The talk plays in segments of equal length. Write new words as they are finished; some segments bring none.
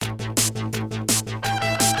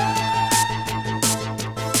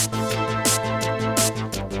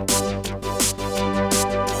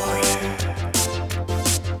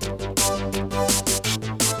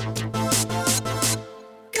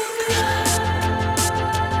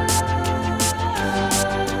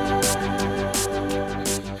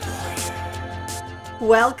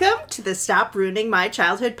Welcome to the Stop Ruining My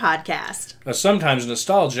Childhood podcast. A sometimes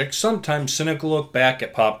nostalgic, sometimes cynical look back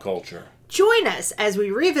at pop culture. Join us as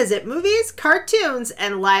we revisit movies, cartoons,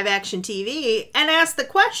 and live-action TV and ask the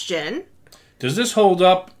question, does this hold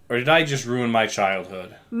up, or did I just ruin my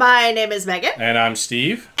childhood? My name is Megan. And I'm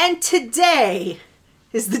Steve. And today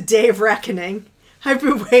is the day of reckoning. I've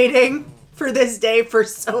been waiting for this day for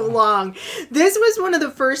so long. This was one of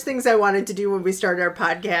the first things I wanted to do when we started our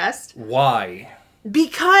podcast. Why?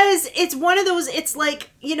 Because it's one of those, it's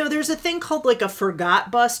like, you know, there's a thing called like a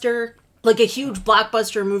forgot buster, like a huge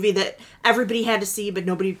blockbuster movie that everybody had to see, but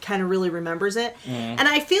nobody kind of really remembers it. And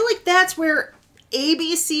I feel like that's where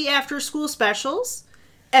ABC after-school specials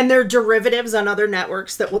and their derivatives on other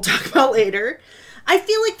networks that we'll talk about later, I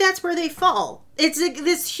feel like that's where they fall. It's like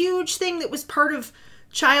this huge thing that was part of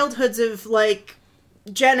childhoods of like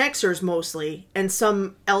Gen Xers mostly and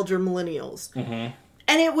some elder millennials. And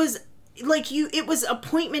it was like it was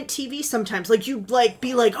appointment TV sometimes. Like you'd like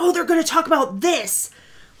be like, oh, they're going to talk about this.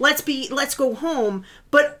 Let's go home.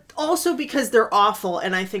 But also because they're awful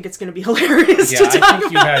and I think it's going to be hilarious to talk about. Yeah, I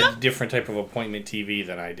think you had a different type of appointment TV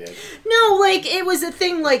than I did. No, like it was a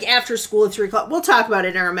thing like after school at 3 o'clock. We'll talk about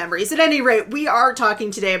it in our memories. At any rate, we are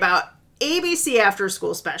talking today about ABC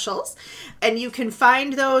after-school specials, and you can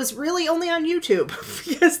find those really only on YouTube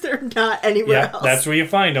because they're not anywhere else. That's where you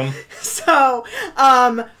find them. So,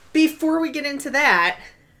 before we get into that,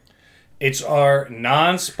 it's our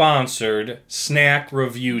non-sponsored snack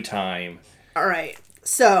review time. All right.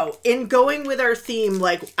 So, in going with our theme,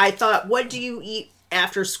 like I thought, what do you eat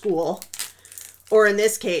after school? Or in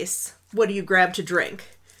this case, what do you grab to drink?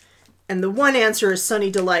 And the one answer is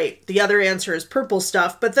Sunny Delight. The other answer is purple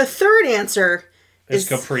stuff. But the third answer is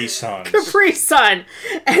Capri Suns. Capri Sun.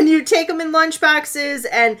 And you take them in lunchboxes.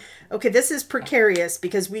 And, okay, this is precarious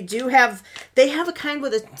because we do have... They have a kind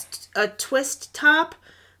with a twist top.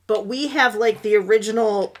 But we have, like, the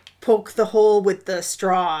original poke the hole with the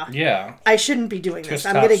straw. Yeah. I shouldn't be doing twist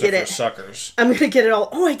this. I'm going to get for it. Suckers. I'm going to get it all...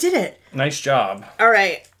 Oh, I did it. Nice job. All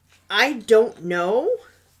right. I don't know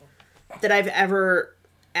that I've ever...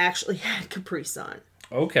 actually had Capri Sun.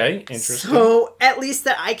 Okay, interesting. So, at least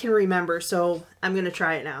that I can remember, so I'm going to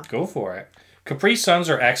try it now. Go for it. Capri Suns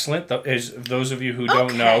are excellent. As those of you who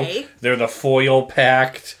don't know, they're the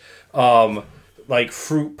foil-packed, like,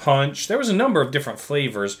 fruit punch. There was a number of different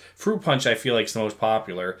flavors. Fruit punch, I feel like, is the most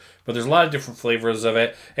popular, but there's a lot of different flavors of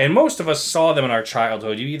it, and most of us saw them in our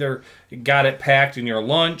childhood. You either got it packed in your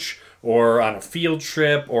lunch, or on a field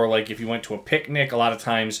trip, or like if you went to a picnic, a lot of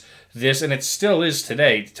times this, and it still is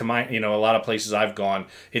today, to my, a lot of places I've gone,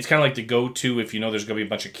 it's kind of like the go-to if you know there's going to be a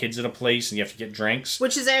bunch of kids at a place and you have to get drinks.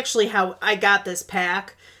 Which is actually how I got this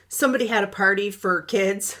pack. Somebody had a party for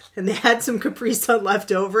kids, and they had some Capri Sun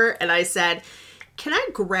left over, and I said, can I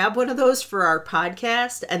grab one of those for our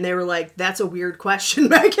podcast? And they were like, that's a weird question,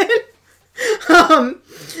 Megan.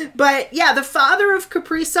 But yeah, the father of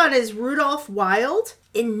Capri Sun is Rudolph Wild.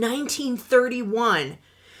 In 1931,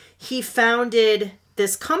 he founded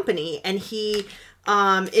this company, and he,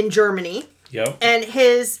 in Germany. Yep. And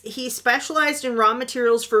he specialized in raw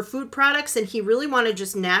materials for food products, and he really wanted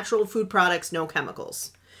just natural food products, no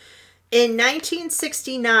chemicals. In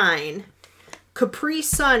 1969, Capri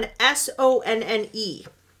Sun, Sonne, and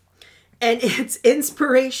its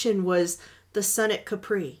inspiration was the sun at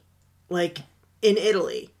Capri, like in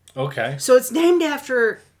Italy. Okay. So it's named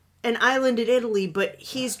after an island in Italy, but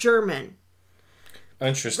he's German.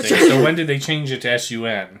 Interesting. So when did they change it to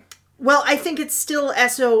S-U-N? Well, I think it's still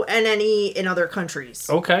S-O-N-N-E in other countries.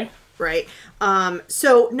 Okay. Right?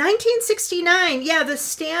 So 1969, yeah, the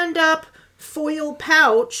stand-up foil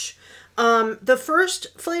pouch. The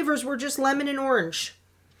first flavors were just lemon and orange.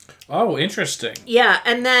 Oh, interesting. Yeah,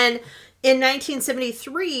 and then in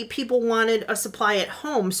 1973, people wanted a supply at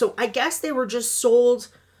home. So I guess they were just sold...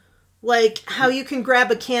 Like how you can grab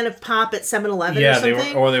a can of pop at 7-Eleven or something?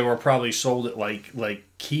 Yeah, they were probably sold at like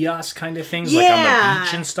kiosk kind of things, like on the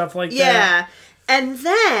beach and stuff like that. Yeah. And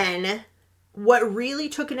then what really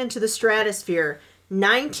took it into the stratosphere,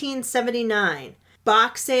 1979,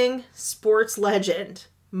 boxing sports legend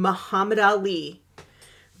Muhammad Ali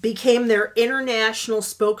became their international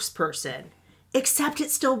spokesperson, except it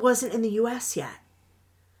still wasn't in the US yet.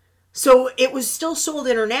 So it was still sold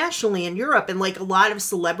internationally in Europe, and like a lot of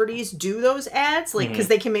celebrities do those ads, like because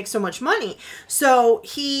they can make so much money. So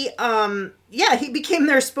he became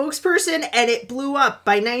their spokesperson, and it blew up.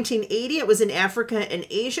 By 1980, it was in Africa and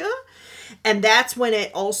Asia, and that's when it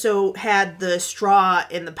also had the straw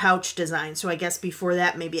in the pouch design. So I guess before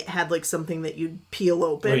that, maybe it had like something that you'd peel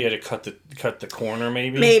open. Oh, you had to cut the corner,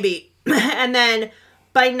 maybe. Maybe, and then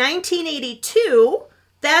by 1982.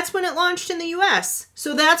 That's when it launched in the U.S.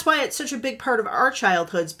 So that's why it's such a big part of our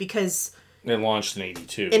childhoods, because it launched in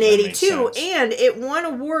 82. In 82, and it won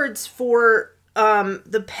awards for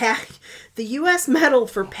the U.S. medal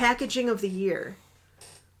for packaging of the year.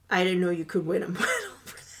 I didn't know you could win a medal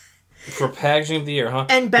for that. For packaging of the year, huh?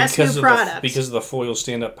 And best new product. Because of the foil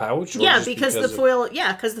stand-up pouch? Yeah, because the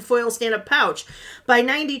foil stand-up pouch. By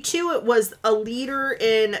 92, it was a leader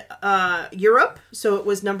in Europe, so it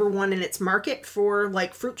was number one in its market for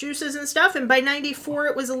like fruit juices and stuff. And by 94,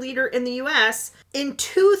 it was a leader in the U.S. In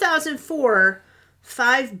 2004,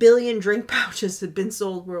 5 billion drink pouches had been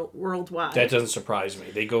sold worldwide. That doesn't surprise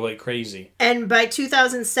me. They go like crazy. And by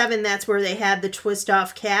 2007, that's where they had the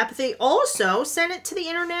twist-off cap. They also sent it to the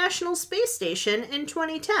International Space Station in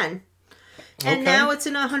 2010. And now it's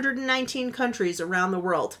in 119 countries around the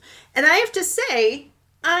world. And I have to say,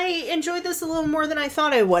 I enjoyed this a little more than I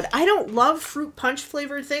thought I would. I don't love fruit punch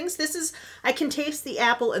flavored things. I can taste the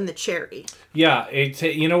apple and the cherry. Yeah,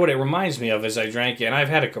 you know what it reminds me of as I drank it, and I've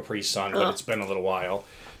had a Capri Sun, but it's been a little while.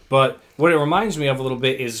 But what it reminds me of a little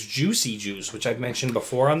bit is Juicy Juice, which I've mentioned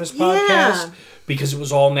before on this podcast, because it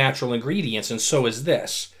was all natural ingredients, and so is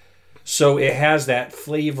this. So it has that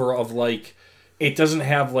flavor of like, it doesn't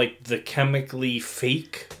have like the chemically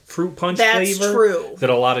fake fruit punch flavor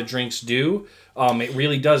that a lot of drinks do. It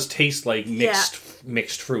really does taste like mixed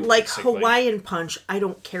fruit. Like basically. Hawaiian Punch, I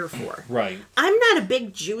don't care for. Right. I'm not a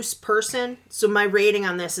big juice person, so my rating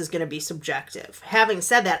on this is going to be subjective. Having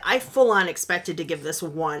said that, I full on expected to give this a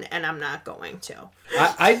 1, and I'm not going to.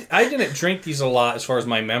 I didn't drink these a lot as far as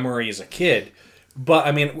my memory as a kid, but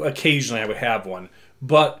I mean, occasionally I would have one.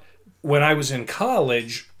 But when I was in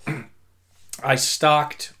college, I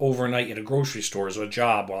stocked overnight at a grocery store as a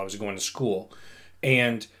job while I was going to school,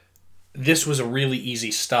 and this was a really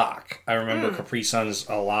easy stock. I remember Capri Suns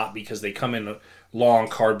a lot because they come in a long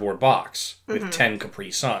cardboard box with 10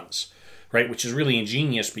 Capri Suns, right? Which is really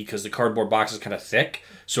ingenious because the cardboard box is kind of thick,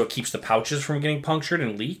 so it keeps the pouches from getting punctured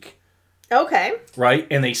and leak. Okay. Right?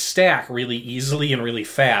 And they stack really easily and really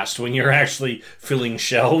fast when you're actually filling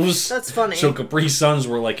shelves. That's funny. So Capri Suns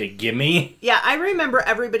were like a gimme. Yeah, I remember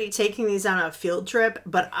everybody taking these on a field trip,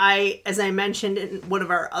 but as I mentioned in one of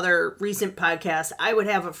our other recent podcasts, I would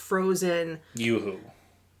have a frozen Yoo-hoo.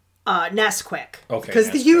 Nesquik. Okay.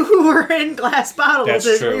 Because the Yoo-hoo were in glass bottles, That's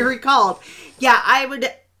as true. we recalled. Yeah, I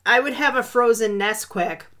would have a frozen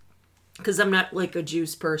Nesquik because I'm not like a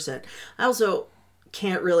juice person. I also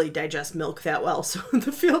can't really digest milk that well, so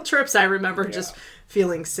the field trips I remember just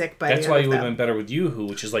feeling sick by That's the why end you of would have them. been better with Yoo-hoo,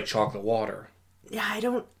 which is like chocolate water. Yeah, I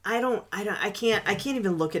can't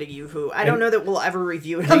even look at a Yoo-hoo. I don't know that we'll ever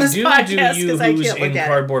review it on this podcast because I can't look at it. They do Yoo-hoos in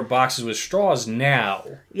cardboard boxes with straws now.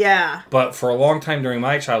 Yeah. But for a long time during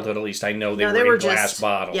my childhood, at least, I know they were in glass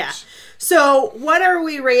bottles. Yeah. So, what are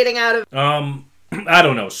we rating out of... I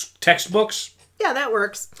don't know. Textbooks? Yeah, that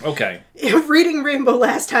works. Okay. Reading Rainbow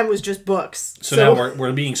last time was just books. So now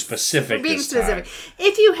we're being specific this time.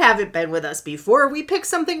 If you haven't been with us before, we pick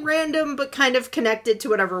something random but kind of connected to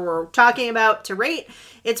whatever we're talking about to rate.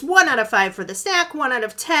 It's 1 out of 5 for the snack, 1 out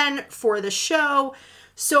of 10 for the show.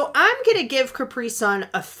 So I'm going to give Capri Sun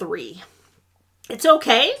a 3. It's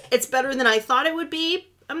okay. It's better than I thought it would be.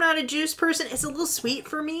 I'm not a juice person. It's a little sweet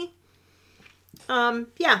for me.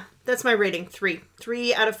 Yeah, that's my rating. 3.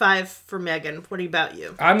 3 out of 5 for Megan. What about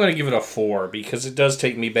you? I'm going to give it a 4 because it does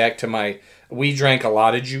take me back to we drank a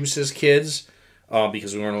lot of juice as kids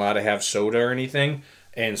because we weren't allowed to have soda or anything.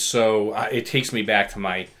 And so it takes me back to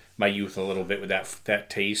my youth a little bit with that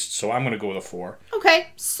taste. So I'm going to go with a 4. Okay,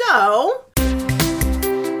 so...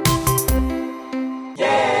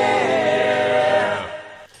 Yeah!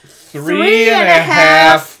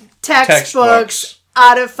 3.5 textbooks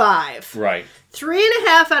out of 5. Right.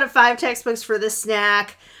 3.5 out of 5 textbooks for the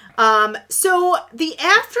snack. So the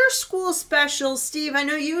after school special, Steve, I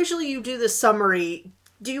know usually you do the summary.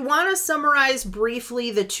 Do you want to summarize briefly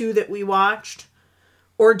the 2 that we watched?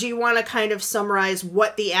 Or do you want to kind of summarize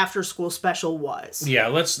what the after school special was? Yeah,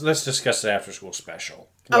 let's discuss the after school special.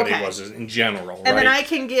 What it was in general, right? And then I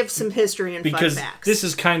can give some history and fun facts. Because this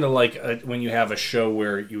is kind of like when you have a show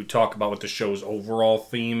where you talk about what the show's overall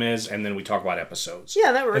theme is, and then we talk about episodes.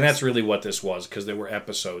 Yeah, that works. And that's really what this was, because there were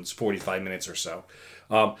episodes, 45 minutes or so.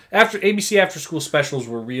 ABC after school specials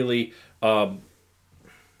were really,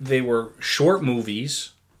 they were short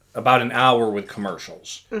movies, about an hour with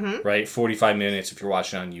commercials, right? 45 minutes if you're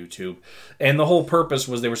watching on YouTube. And the whole purpose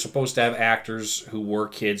was they were supposed to have actors who were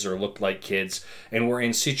kids or looked like kids and were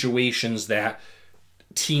in situations that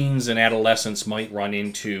teens and adolescents might run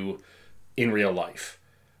into in real life,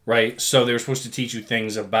 right? So they were supposed to teach you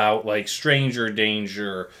things about like stranger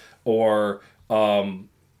danger or,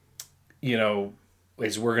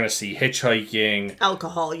 is we're going to see hitchhiking,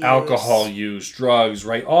 alcohol use, drugs,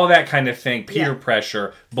 right? All that kind of thing, peer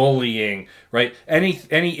pressure, bullying, right?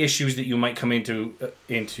 Any issues that you might come into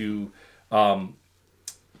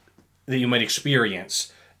that you might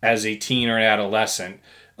experience as a teen or an adolescent.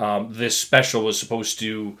 This special was supposed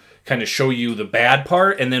to kind of show you the bad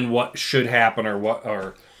part and then what should happen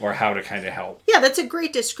or how to kind of help. Yeah, that's a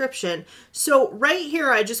great description. So right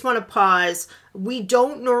here, I just want to pause. We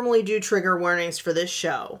don't normally do trigger warnings for this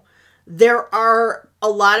show. There are a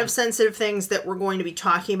lot of sensitive things that we're going to be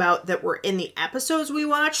talking about that were in the episodes we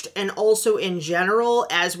watched and also in general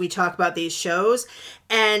as we talk about these shows.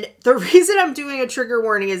 And the reason I'm doing a trigger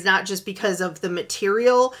warning is not just because of the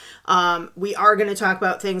material. We are going to talk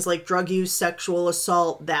about things like drug use, sexual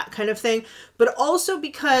assault, that kind of thing. But also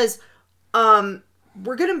because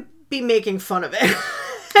we're going to be making fun of it.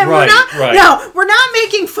 And right. No, we're not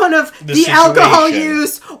making fun of the alcohol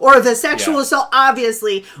use or the sexual assault,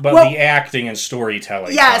 obviously. But the acting and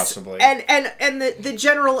storytelling, possibly. And the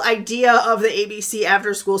general idea of the ABC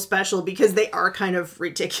After School special, because they are kind of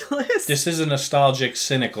ridiculous. This is a nostalgic,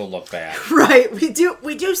 cynical look back. Right, we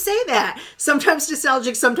do say that. Sometimes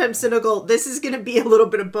nostalgic, sometimes cynical. This is going to be a little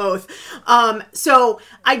bit of both. So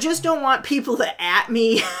I just don't want people to at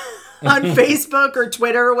me on Facebook or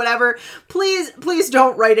Twitter or whatever. Please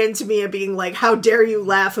don't write into me and being like, how dare you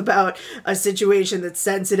laugh about a situation that's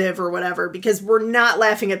sensitive or whatever, because we're not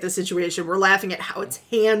laughing at the situation. We're laughing at how it's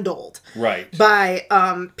handled by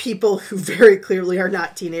people who very clearly are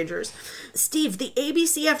not teenagers. Steve, the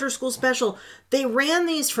ABC After School special, they ran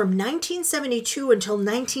these from 1972 until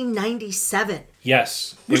 1997.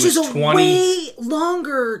 Yes. Which is a way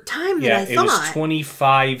longer time than I thought. It was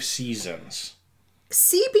 25 seasons.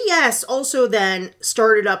 CBS also then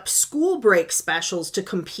started up school break specials to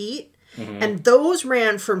compete, and those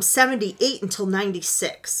ran from 78 until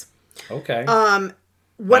 96. Okay.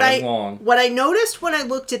 What I noticed when I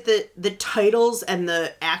looked at the titles and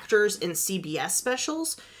the actors in CBS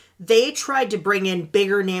specials, they tried to bring in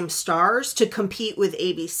bigger name stars to compete with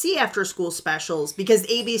ABC After School specials because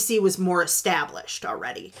ABC was more established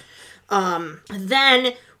already.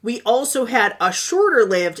 Then we also had a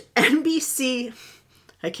shorter-lived NBC...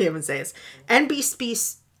 I can't even say this.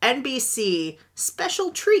 NBC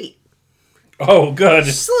special treat. Oh, good.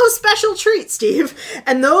 Just a little special treat, Steve.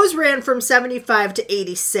 And those ran from 75 to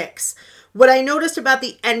 86. What I noticed about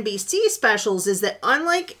the NBC specials is that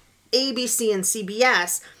unlike ABC and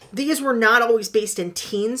CBS, these were not always based in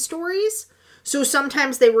teen stories. So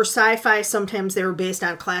sometimes they were sci-fi, sometimes they were based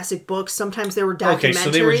on classic books, sometimes they were documentaries. Okay,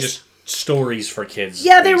 so they were just stories for kids.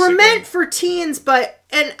 Yeah, they were meant for teens,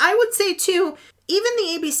 and I would say too, even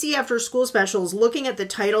the ABC After School specials, looking at the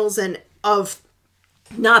titles and of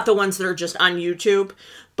not the ones that are just on YouTube,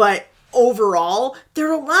 but overall,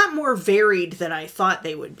 they're a lot more varied than I thought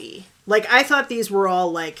they would be. Like, I thought these were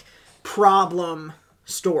all like problem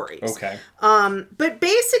stories. Okay. But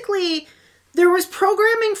basically, there was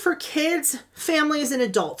programming for kids, families, and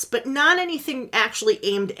adults, but not anything actually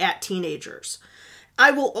aimed at teenagers.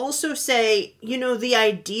 I will also say, the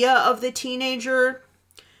idea of the teenager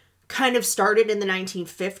kind of started in the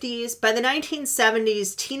 1950s. By the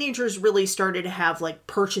 1970s, teenagers really started to have like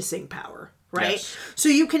purchasing power, right? Yes. So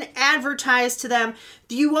you can advertise to them.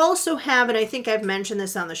 You also have, and I think I've mentioned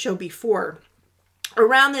this on the show before,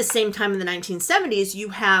 around this same time in the 1970s,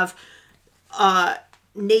 you have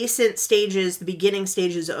nascent stages, the beginning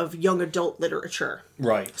stages of young adult literature.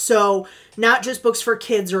 Right. So not just books for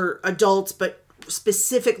kids or adults, but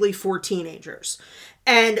specifically for teenagers.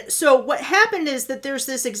 And so what happened is that there's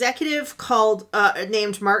this executive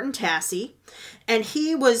named Martin Tassi, and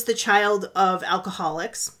he was the child of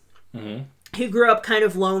alcoholics. Mm-hmm. He grew up kind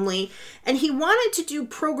of lonely, and he wanted to do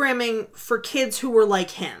programming for kids who were like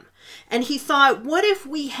him. And he thought, what if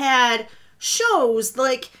we had shows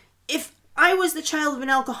like, if I was the child of an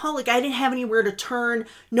alcoholic, I didn't have anywhere to turn,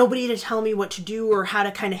 nobody to tell me what to do or how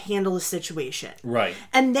to kind of handle the situation. Right.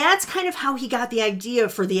 And that's kind of how he got the idea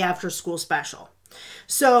for the After School special.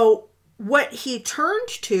 So what he turned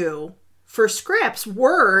to for scripts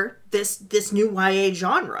were this new YA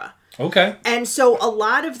genre. Okay. And so a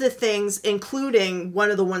lot of the things, including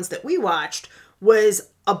one of the ones that we watched, was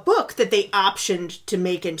a book that they optioned to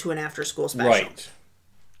make into an after-school special. Right.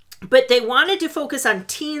 But they wanted to focus on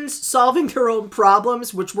teens solving their own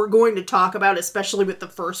problems, which we're going to talk about, especially with the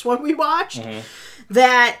first one we watched,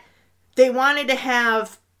 that they wanted to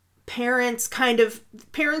have parents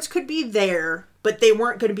could be there, but they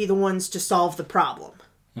weren't going to be the ones to solve the problem,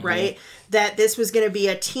 right? That this was going to be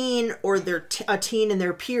a teen or a teen and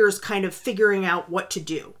their peers kind of figuring out what to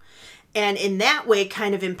do. And in that way,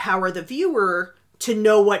 kind of empower the viewer to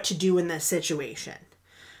know what to do in this situation.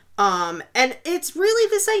 And it's really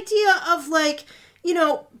this idea of like, you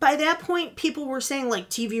know, by that point, people were saying like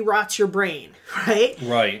TV rots your brain, right?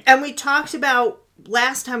 Right. And we talked about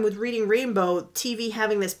last time with Reading Rainbow, TV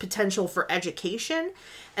having this potential for education.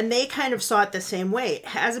 And they kind of saw it the same way. It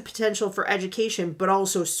has a potential for education, but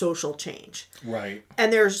also social change. Right.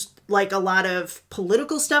 And there's like a lot of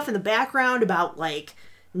political stuff in the background about like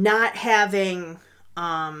not having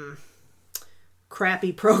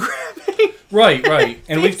crappy programming. Right.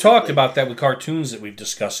 And we've talked about that with cartoons that we've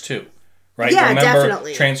discussed too. Right? Yeah, Remember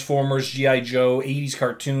definitely. Transformers, G.I. Joe, 80s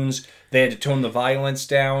cartoons, they had to tone the violence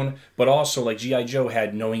down, but also like G.I. Joe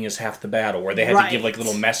had Knowing Is Half the Battle, where they had to give like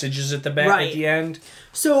little messages at the back at the end.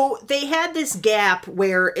 So they had this gap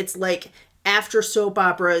where it's like after soap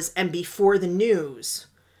operas and before the news,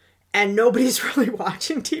 and nobody's really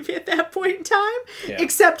watching TV at that point in time,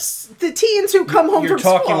 except the teens who come home from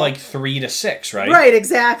school. You're talking like 3 to 6, right? Right,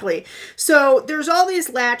 exactly. So there's all these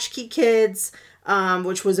latchkey kids,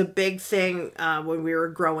 which was a big thing when we were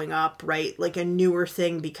growing up, right? Like a newer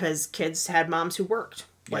thing because kids had moms who worked,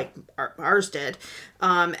 like ours did.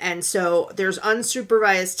 And so there's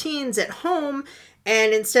unsupervised teens at home,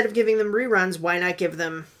 and instead of giving them reruns, why not give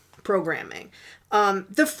them programming?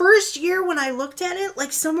 The first year when I looked at it,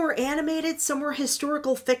 like some were animated, some were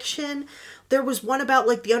historical fiction. There was one about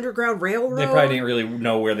like the Underground Railroad. They probably didn't really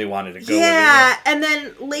know where they wanted to go. Yeah, and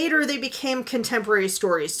then later they became contemporary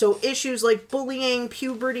stories. So issues like bullying,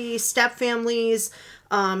 puberty, stepfamilies,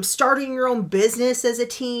 starting your own business as a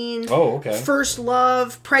teen. Oh, okay. First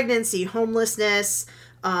love, pregnancy, homelessness,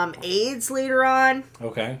 AIDS later on.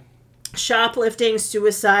 Okay. Shoplifting,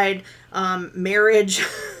 suicide, marriage.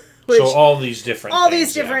 So all these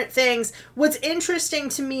different things. What's interesting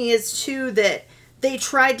to me is too that they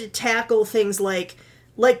tried to tackle things like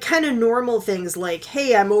kind of normal things like,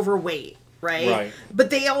 hey, I'm overweight, right? But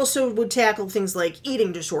they also would tackle things like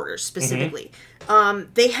eating disorders specifically.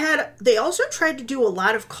 They also tried to do a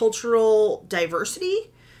lot of cultural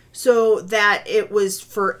diversity so that it was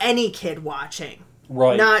for any kid watching.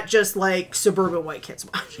 Right. Not just like suburban white kids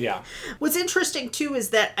watching. Yeah. What's interesting too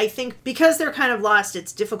is that I think because they're kind of lost,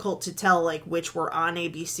 it's difficult to tell like which were on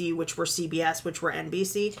ABC, which were CBS, which were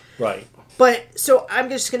NBC. Right. But so I'm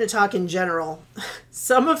just going to talk in general.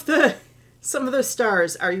 Some of the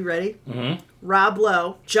stars, are you ready? Mm-hmm. Rob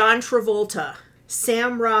Lowe, John Travolta,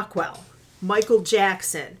 Sam Rockwell, Michael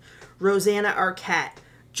Jackson, Rosanna Arquette,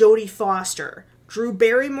 Jodie Foster, Drew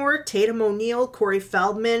Barrymore, Tatum O'Neal, Corey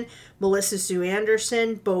Feldman, Melissa Sue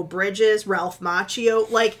Anderson, Beau Bridges, Ralph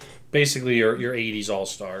Macchio, like basically your 80s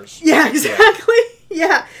all-stars. Yeah, exactly.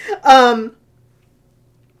 Yeah.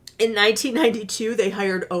 In 1992 they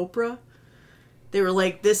hired Oprah. They were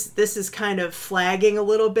like, this is kind of flagging a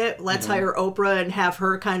little bit. Let's hire Oprah and have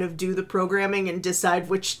her kind of do the programming and decide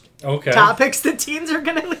which topics the teens are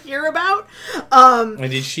going to hear about.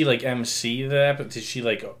 And did she like MC that? But did she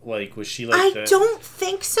like was she like? I don't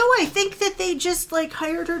think so. I think that they just like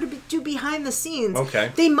hired her to do behind the scenes.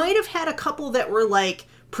 Okay. They might have had a couple that were like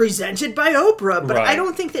presented by Oprah, but I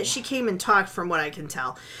don't think that she came and talked from what I can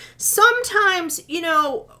tell. Sometimes, you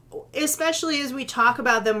know, especially as we talk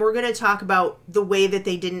about them, we're going to talk about the way that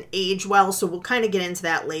they didn't age well, so we'll kind of get into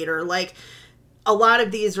that later. Like, a lot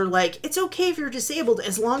of these are like, it's okay if you're disabled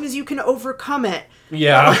as long as you can overcome it.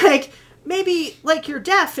 Yeah. Like, maybe, like, you're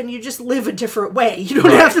deaf and you just live a different way. You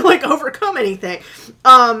don't have to, like, overcome anything.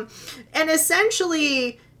 And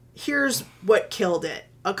essentially, here's what killed it.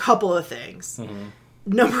 A couple of things. Mm-hmm.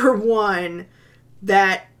 Number one,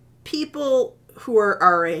 that people who are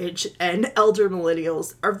our age and elder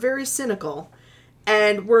millennials are very cynical,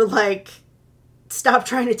 and we're like, stop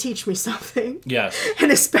trying to teach me something. Yes.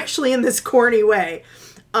 And especially in this corny way.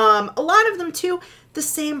 A lot of them too, the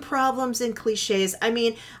same problems and cliches. I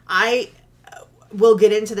mean, I will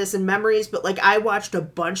get into this in memories, but like I watched a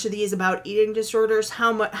bunch of these about eating disorders.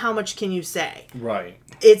 How much can you say? Right.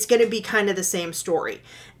 It's going to be kind of the same story.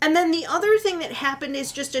 And then the other thing that happened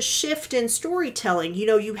is just a shift in storytelling. You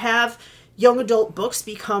know, you have young adult books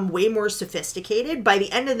become way more sophisticated. By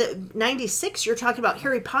the end of the 96, you're talking about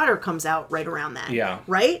Harry Potter comes out right around that. Yeah.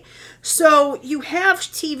 Right? So you have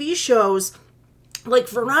TV shows like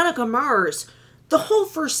Veronica Mars. The whole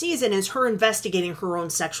first season is her investigating her own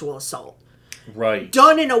sexual assault. Right.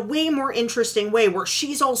 Done in a way more interesting way where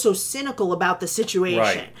she's also cynical about the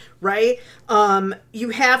situation. Right? You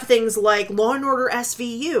have things like Law and Order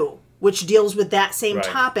SVU, which deals with that same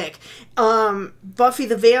topic. Buffy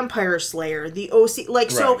the Vampire Slayer, the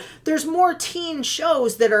OC. So there's more teen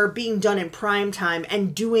shows that are being done in prime time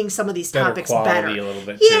and doing some of these topics better. A little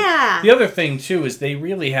bit, too. The other thing, too, is they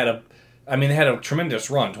really had a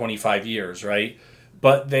tremendous run, 25 years, right?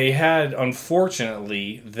 But they had,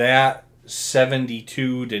 unfortunately, that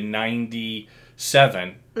 72 to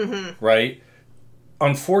 97, right?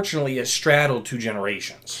 Unfortunately, it straddled 2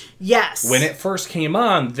 generations. Yes. When it first came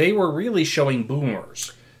on, they were really showing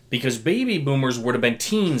boomers. Because baby boomers would have been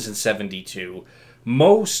teens in 72.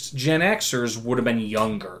 Most Gen Xers would have been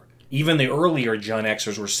younger. Even the earlier Gen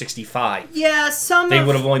Xers were 65. Yeah, They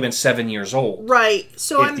would have only been 7 years old. Right.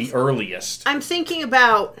 So at the earliest. I'm thinking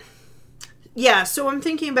about... Yeah, so I'm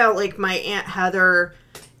thinking about, like, my Aunt Heather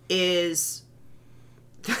was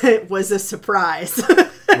a surprise.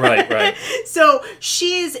 Right. So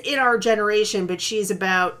she's in our generation, but she's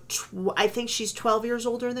about, I think she's 12 years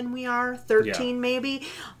older than we are, 13 maybe.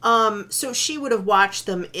 So she would have watched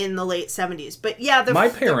them in the late 70s. But yeah, my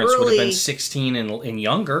parents would have been 16 and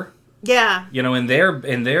younger. Yeah. You know, in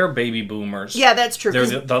their baby boomers. Yeah, that's true. They're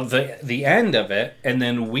the end of it, and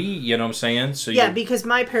then we, you know what I'm saying? So yeah, because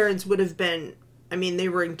my parents would have been, I mean, they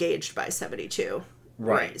were engaged by 72.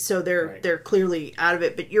 Right. So they're clearly out of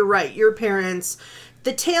it. But you're right. Your parents,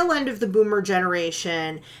 the tail end of the boomer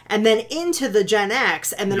generation, and then into the Gen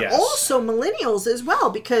X, and then also millennials as well,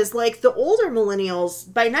 because, like, the older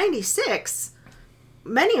millennials, by 96,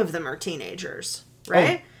 many of them are teenagers,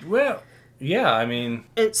 right? Oh, well, yeah, I mean...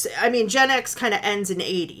 Gen X kind of ends in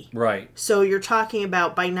 80. Right. So you're talking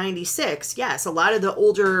about by 96, yes, a lot of the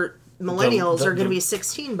older millennials are going to be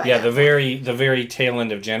 16 by now. Yeah, the very tail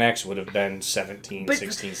end of Gen X would have been 16,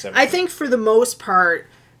 17. I think for the most part,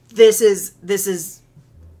 this is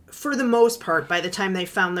for the most part, by the time they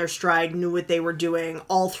found their stride, knew what they were doing,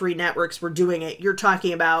 all 3 networks were doing it. You're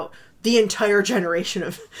talking about the entire generation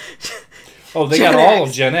of Oh, they got all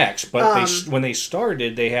of Gen X, but when they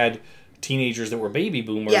started, they had teenagers that were baby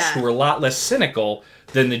boomers who were a lot less cynical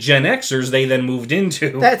than the Gen Xers they then moved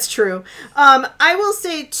into. That's true. I will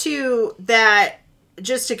say, too, that,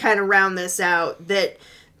 just to kind of round this out, that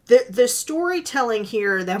the storytelling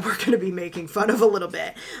here that we're going to be making fun of a little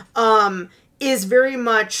bit is very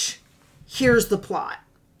much, here's the plot.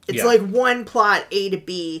 It's like one plot, A to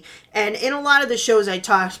B. And in a lot of the shows I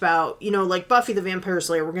talked about, you know, like Buffy the Vampire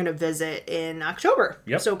Slayer, we're going to visit in October.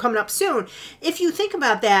 Yep. So coming up soon. If you think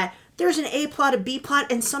about that, there's an A plot, a B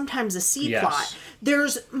plot, and sometimes a C plot.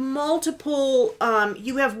 There's multiple,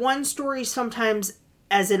 you have one story sometimes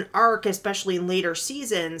as an arc, especially in later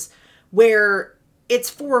seasons, where it's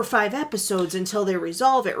 4 or 5 episodes until they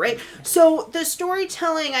resolve it, right? So the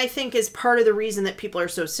storytelling, I think, is part of the reason that people are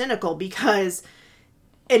so cynical, because,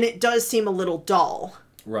 and it does seem a little dull.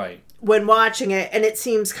 Right. When watching it, and it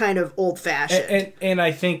seems kind of old-fashioned. And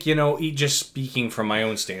I think, you know, just speaking from my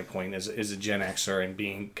own standpoint as a Gen Xer and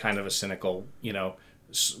being kind of a cynical, you know,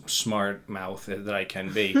 smart mouth that I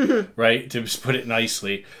can be, right, to just put it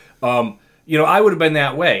nicely, you know, I would have been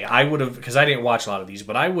that way. I would have, because I didn't watch a lot of these,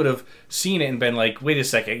 but I would have seen it and been like, wait a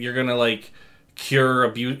second, you're going to, like, cure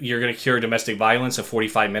domestic violence in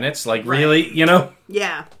 45 minutes? Like, really? You know?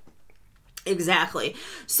 Yeah. Exactly.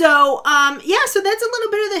 So, so that's a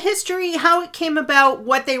little bit of the history, how it came about,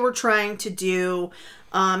 what they were trying to do,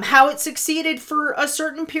 how it succeeded for a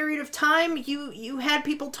certain period of time. You had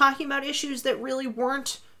people talking about issues that really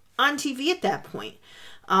weren't on TV at that point.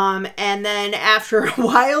 And then after a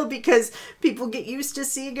while, because people get used to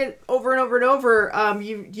seeing it over and over and over,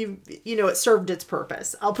 you know, it served its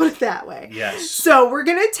purpose. I'll put it that way. Yes. So we're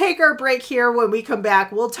going to take our break here. When we come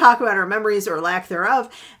back, we'll talk about our memories or lack thereof,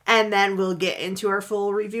 and then we'll get into our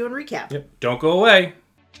full review and recap. Yep. Don't go away.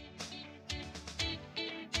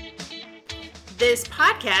 This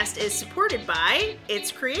podcast is supported by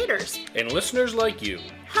its creators and listeners like you.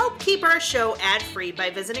 Help keep our show ad-free by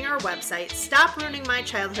visiting our website,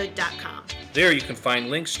 stopruiningmychildhood.com. There you can find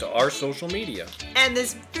links to our social media. And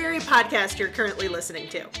this very podcast you're currently listening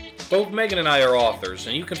to. Both Megan and I are authors,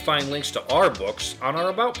 and you can find links to our books on our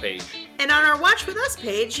About page. And on our Watch With Us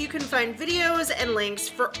page, you can find videos and links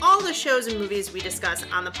for all the shows and movies we discuss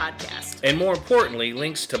on the podcast. And more importantly,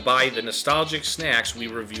 links to buy the nostalgic snacks we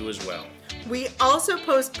review as well. We also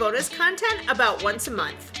post bonus content about once a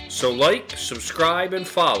month. So like, subscribe, and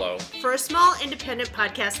follow. For a small independent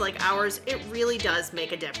podcast like ours, it really does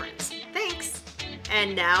make a difference. Thanks.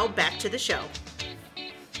 And now, back to the show.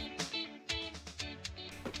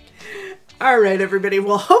 All right, everybody.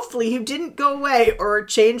 Well, hopefully you didn't go away or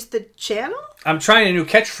change the channel? I'm trying a new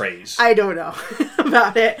catchphrase. I don't know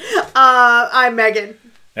about it. I'm Megan.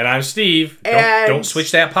 And I'm Steve. Don't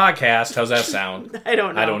switch that podcast. How's that sound? I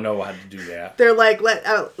don't know. I don't know how to do that. They're like,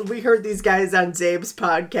 we heard these guys on Zabe's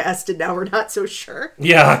podcast, and now we're not so sure.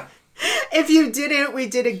 Yeah. If you didn't, we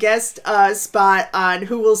did a guest spot on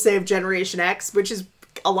Who Will Save Generation X, which is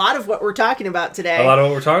a lot of what we're talking about today.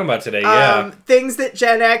 Yeah. Things that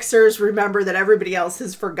Gen Xers remember that everybody else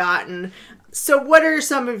has forgotten. So what are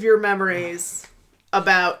some of your memories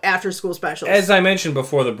about after-school specials? As I mentioned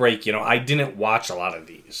before the break, I didn't watch a lot of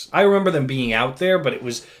these. I remember them being out there, but it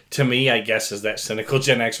was, to me, I guess, as that cynical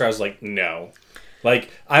Gen Xer, I was like, no. Like,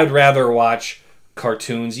 I would rather watch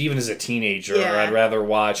cartoons, even as a teenager, or I'd rather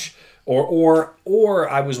watch, or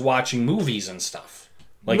I was watching movies and stuff.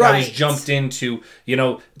 Like, I was jumped into,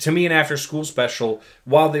 to me, an after-school special,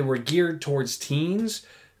 while they were geared towards teens,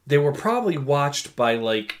 they were probably watched by,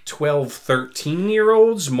 12,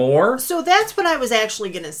 13-year-olds more. So that's what I was actually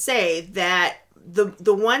going to say, that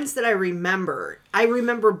the ones that I remember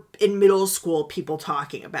in middle school people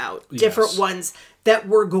talking about different ones that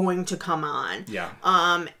were going to come on. Yeah.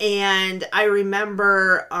 And I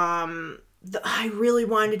remember I really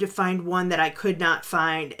wanted to find one that I could not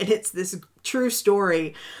find, and it's this true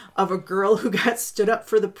story of a girl who got stood up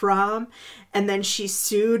for the prom, and then she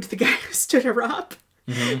sued the guy who stood her up.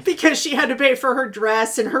 Mm-hmm. Because she had to pay for her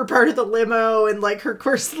dress and her part of the limo and her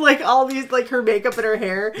course, all these her makeup and her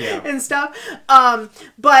hair and stuff.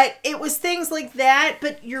 But it was things like that.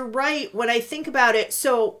 But you're right when I think about it.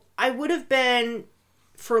 So I would have been,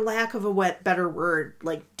 for lack of a better word,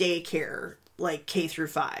 daycare, K through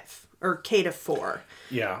 5 or K to 4.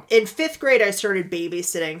 Yeah. In 5th grade, I started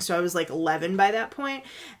babysitting, so I was 11 by that point.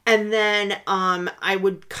 And then I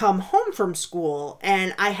would come home from school,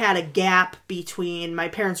 and I had a gap between, my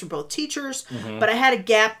parents were both teachers, but I had a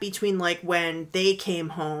gap between when they came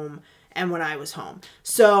home and when I was home.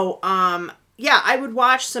 So, I would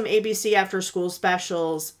watch some ABC after school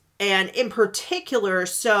specials, and in particular,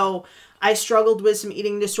 so I struggled with some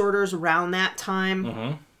eating disorders around that time.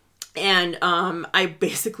 Mm-hmm. And I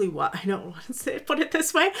basically, I don't want to put it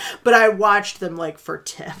this way, but I watched them for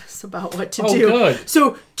tips about what to do. Good.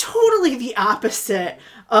 So totally the opposite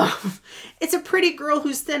of, it's a pretty girl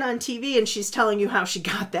who's thin on TV and she's telling you how she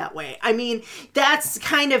got that way. I mean, that's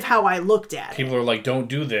kind of how I looked at it. People are like, don't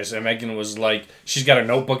do this. And Megan was like, she's got a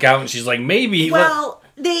notebook out and she's like, maybe. Well,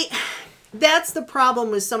 that's the problem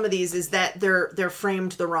with some of these, is that they're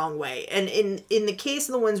framed the wrong way. And in the case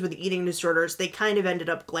of the ones with eating disorders, they kind of ended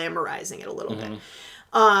up glamorizing it a little bit.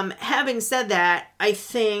 Having said that, I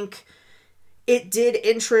think it did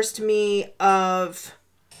interest me of,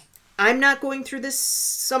 I'm not going through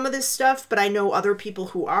some of this stuff, but I know other people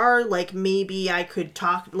who are, maybe I could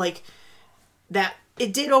talk, that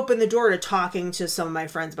it did open the door to talking to some of my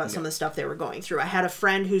friends about some of the stuff they were going through. I had a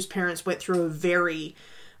friend whose parents went through a very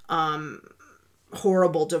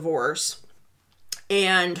horrible divorce,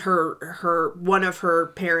 and her one of her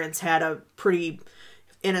parents had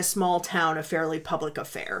in a small town, a fairly public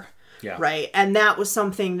affair. Yeah. Right. And that was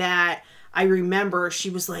something that I remember she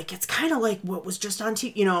was like, it's kind of like what was just on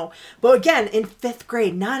TV, but again, in 5th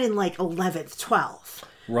grade, not in 11th, 12th.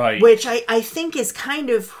 Right. Which I think is kind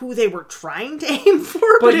of who they were trying to aim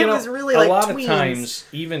for, but it was really a lot tweens. Of times,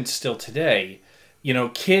 even still today,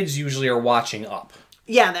 kids usually are watching up.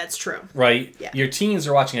 Yeah, that's true. Right? Yeah. Your teens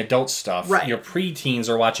are watching adult stuff. Right. Your preteens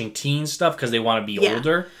are watching teen stuff because they want to be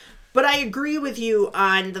older. But I agree with you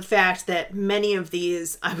on the fact that many of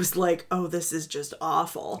these, I was like, oh, this is just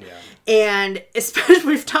awful. Yeah. And especially,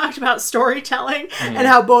 we've talked about storytelling and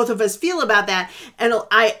how both of us feel about that. And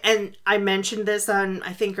I mentioned this on,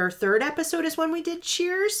 I think our 3rd episode is when we did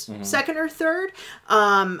Cheers, 2nd or 3rd.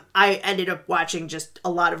 I ended up watching just a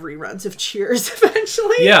lot of reruns of Cheers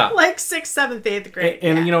eventually. Yeah. 6th, 7th, 8th grade.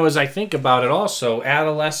 And as I think about it also,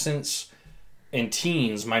 adolescence and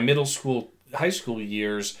teens, my middle school, high school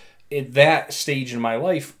years, at that stage in my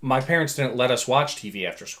life, my parents didn't let us watch TV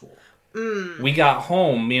after school. We got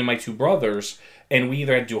home, me and my 2 brothers, and we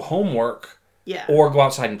either had to do homework or go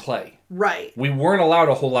outside and play. Right. We weren't allowed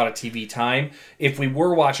a whole lot of TV time. If we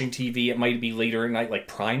were watching TV, it might be later at night,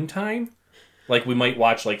 prime time. We might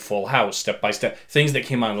watch Full House, Step by Step, things that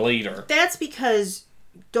came on later. That's because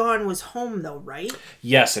Dawn was home, though, right?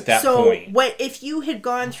 Yes, at that point. So, if you had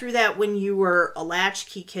gone through that when you were a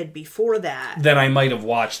latchkey kid before that... Then I might have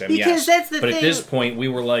watched them, because that's the thing. But at this point, we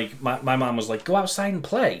were my mom was like, go outside and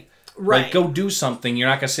play. Right. Go do something. You're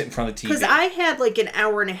not going to sit in front of the TV. Because I had an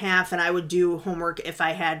hour and a half, and I would do homework if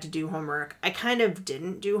I had to do homework. I kind of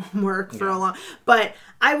didn't do homework for a long... But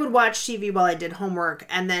I would watch TV while I did homework,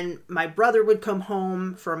 and then my brother would come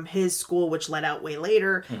home from his school, which let out way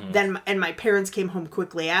later. And my parents came home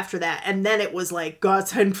quickly after that. And then it was go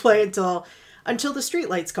outside and play until the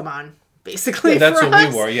streetlights come on. Basically, that's for what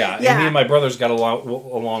us. We were, yeah. And me and my brothers got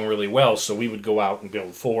along really well, so we would go out and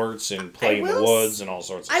build forts and play in the woods and all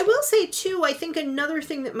sorts of stuff. I will say, too, I think another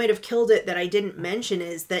thing that might have killed it that I didn't mention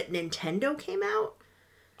is that Nintendo came out.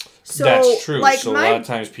 So, that's true. Like so a lot of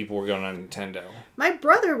times people were going on Nintendo. My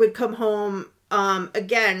brother would come home,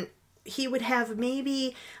 again, he would have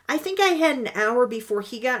I think I had an hour before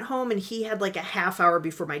he got home, and he had like a half hour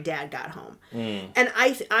before my dad got home. And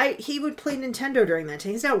he would play Nintendo during that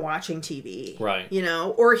time. He's not watching TV. Right. You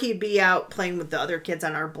know, or he'd be out playing with the other kids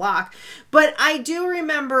on our block. But I do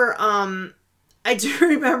remember,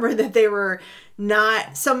 that they were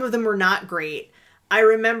some of them were not great. I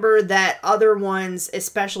remember that other ones,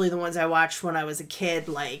 especially the ones I watched when I was a kid,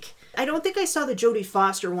 like, I don't think I saw the Jodie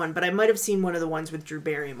Foster one, but I might have seen one of the ones with Drew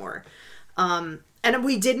Barrymore. And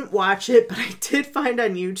we didn't watch it, but I did find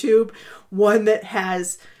on YouTube one that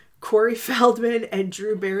has Corey Feldman and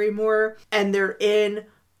Drew Barrymore, and they're in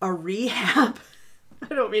a rehab.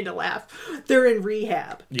 I don't mean to laugh. They're in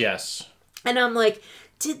rehab. Yes. And I'm like,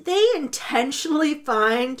 did they intentionally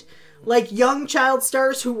find like young child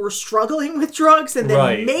stars who were struggling with drugs and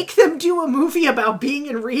then make them do a movie about being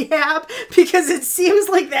in rehab? Because it seems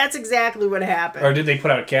like that's exactly what happened. Or did they put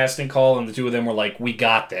out a casting call and the two of them were like, we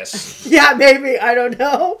got this? Yeah, maybe. I don't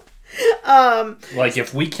know. Like,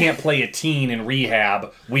 if we can't play a teen in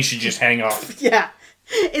rehab, we should just hang up. Yeah.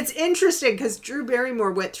 It's interesting because Drew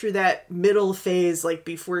Barrymore went through that middle phase, like,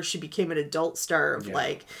 before she became an adult star of,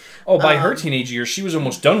 like... Oh, by her teenage years, she was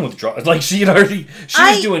almost done with drugs. Like, she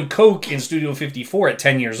was doing coke in Studio 54 at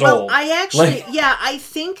 10 years old. I actually, I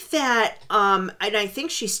think that, and I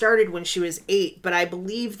think she started when she was 8, but I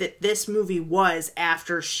believe that this movie was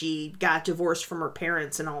after she got divorced from her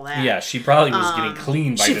parents and all that. Yeah, she probably was getting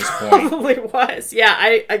clean by this point. She probably was. Yeah,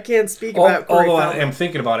 I can't speak about Corey Feldman. I'm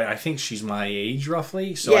thinking about it, I think she's my age, roughly.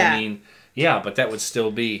 So, I mean... Yeah, but that would still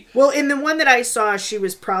be... Well, in the one that I saw, she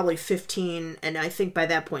was probably 15, and I think by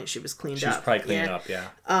that point she was cleaned up. She was probably cleaned up, yeah.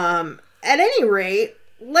 At any rate,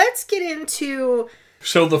 let's get into...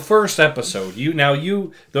 So the first episode,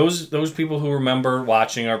 those people who remember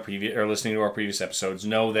watching our previous or listening to our previous episodes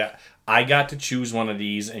know that I got to choose one of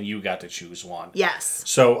these and you got to choose one. Yes.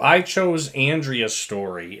 So I chose Andrea's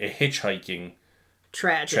story, a hitchhiking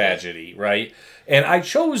tragedy, right? And I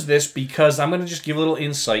chose this because I'm going to just give a little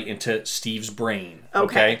insight into Steve's brain.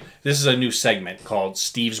 Okay? This is a new segment called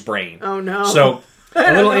Steve's Brain. Oh, no. So,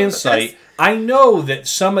 a little insight. I know that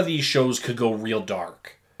some of these shows could go real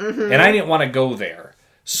dark. Mm-hmm. And I didn't want to go there.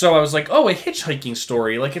 So I was like, a hitchhiking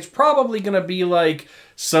story. Like, it's probably going to be like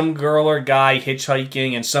some girl or guy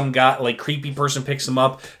hitchhiking and some guy, like, creepy person picks them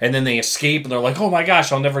up and then they escape and they're like, oh my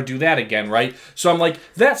gosh, I'll never do that again, right? So I'm like,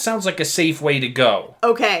 that sounds like a safe way to go.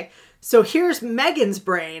 Okay, so here's Megan's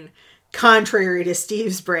brain, contrary to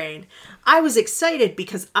Steve's brain. I was excited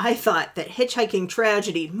because I thought that hitchhiking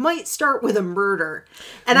tragedy might start with a murder.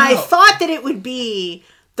 And I thought that it would be...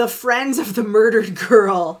 the friends of the murdered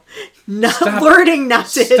girl learning not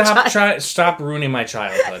to hitchhike. Stop ruining my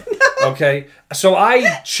childhood. Okay? So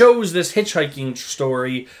I chose this hitchhiking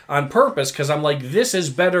story on purpose because I'm like, this is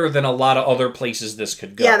better than a lot of other places this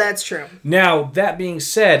could go. Yeah, that's true. Now, that being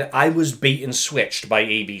said, I was bait and switched by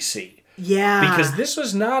ABC. Yeah. Because this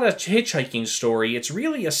was not a hitchhiking story. It's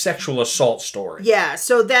really a sexual assault story. Yeah,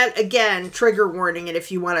 so that, again, trigger warning, and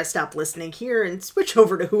if you want to stop listening here and switch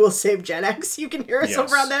over to Who Will Save Gen X, you can hear us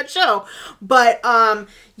over on that show. But,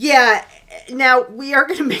 now we are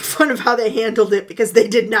going to make fun of how they handled it because they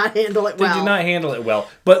did not handle it well. They did not handle it well.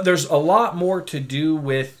 But there's a lot more to do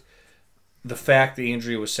with the fact that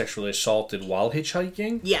Andrea was sexually assaulted while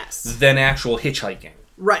hitchhiking. Yes. Than actual hitchhiking.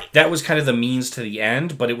 Right. That was kind of the means to the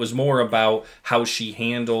end, but it was more about how she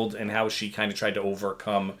handled and how she kind of tried to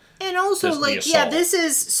overcome. And also,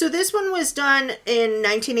 this one was done in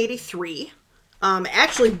 1983.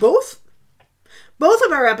 Actually, both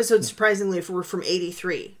of our episodes, surprisingly, were from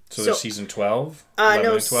 83. So they're season 12? 11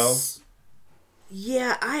 and 12?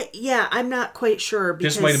 I'm not quite sure.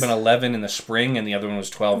 Because, this might have been 11 in the spring, and the other one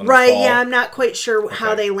was 12 in the fall. Right, yeah, I'm not quite sure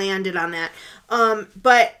how they landed on that.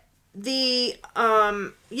 But... the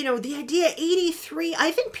idea, 83,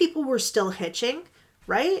 I think people were still hitching,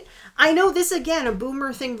 right? I know this, again, a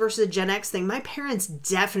boomer thing versus a Gen X thing. My parents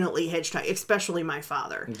definitely hitchhiked, especially my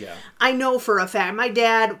father. Yeah. I know for a fact. My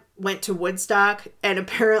dad went to Woodstock and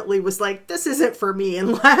apparently was like, this isn't for me,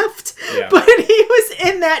 and left. Yeah. But he was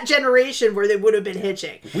in that generation where they would have been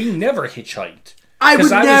hitching. We never hitchhiked. I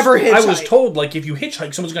would never hitchhike. I was told, like, if you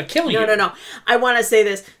hitchhike, someone's going to kill you. No. I want to say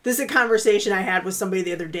this. This is a conversation I had with somebody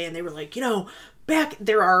the other day, and they were like,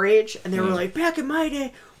 they're our age, and they were like, back in my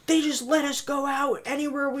day, they just let us go out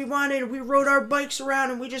anywhere we wanted. We rode our bikes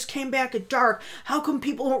around and we just came back at dark. How come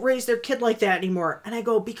people don't raise their kid like that anymore? And I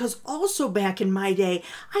go, because also back in my day,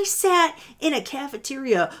 I sat in a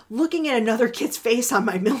cafeteria looking at another kid's face on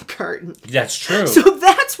my milk carton. That's true. So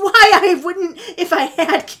that's why I wouldn't, if I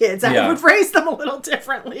had kids, I would raise them a little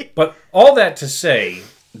differently. But all that to say,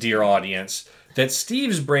 dear audience, that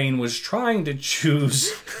Steve's brain was trying to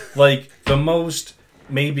choose, like, the most,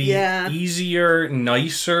 maybe, easier,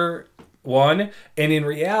 nicer one. And in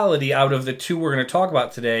reality, out of the two we're going to talk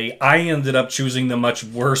about today, I ended up choosing the much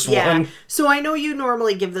worse one. So I know you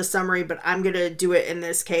normally give the summary, but I'm going to do it in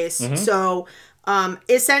this case. Mm-hmm. So,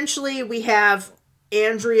 essentially, we have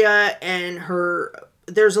Andrea and her...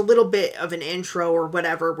 There's a little bit of an intro or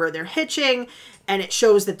whatever where they're hitching, and it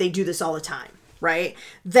shows that they do this all the time. Right?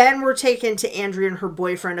 Then we're taken to Andrea and her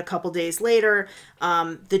boyfriend a couple days later.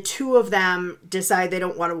 The two of them decide they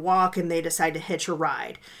don't want to walk and they decide to hitch a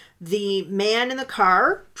ride. The man in the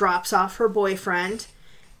car drops off her boyfriend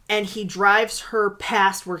and he drives her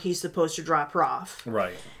past where he's supposed to drop her off.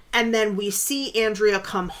 Right. And then we see Andrea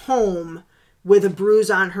come home with a bruise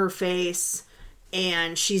on her face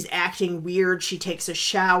and she's acting weird. She takes a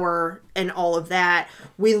shower and all of that.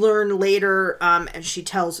 We learn later, and she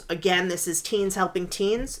tells, again, this is teens helping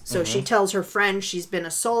teens. So she tells her friend she's been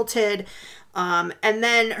assaulted. And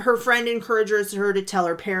then her friend encourages her to tell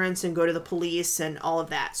her parents and go to the police and all of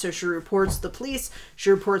that. So she reports to the police. She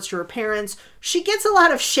reports to her parents. She gets a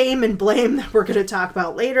lot of shame and blame that we're going to talk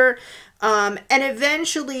about later. And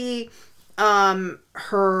eventually, there's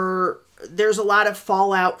a lot of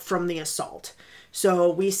fallout from the assault.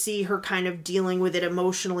 So we see her kind of dealing with it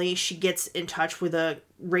emotionally. She gets in touch with a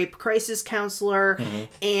rape crisis counselor,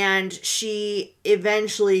 and she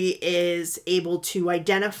eventually is able to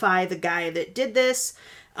identify the guy that did this,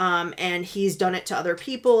 and he's done it to other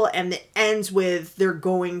people, and it ends with they're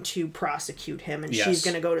going to prosecute him, and she's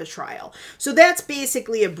going to go to trial. So that's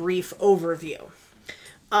basically a brief overview.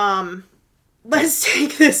 Let's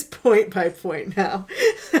take this point by point now.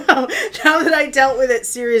 Now that I dealt with it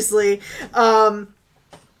seriously,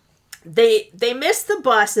 they missed the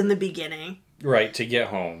bus in the beginning. Right, to get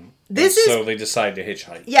home. So they decide to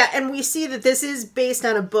hitchhike. Yeah, and we see that this is based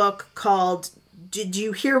on a book called Did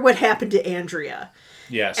You Hear What Happened to Andrea?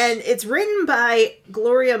 Yes. And it's written by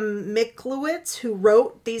Gloria Miklowitz, who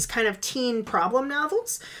wrote these kind of teen problem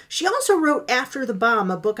novels. She also wrote After the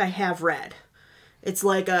Bomb, a book I have read. It's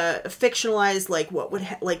like a fictionalized, like what would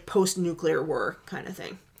like post-nuclear war kind of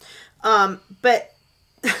thing. But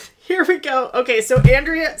here we go. Okay, so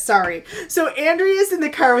Andrea's in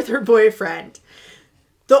the car with her boyfriend.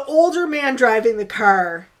 The older man driving the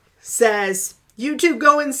car says, "You two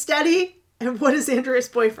going steady?" And what does Andrea's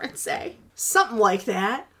boyfriend say? Something like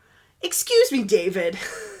that. "Excuse me, David."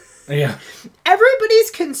 Yeah.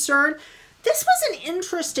 Everybody's concerned. This was an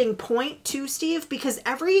interesting point too, Steve, because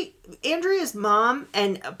Andrea's mom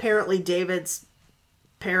and apparently David's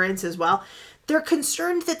parents as well, they're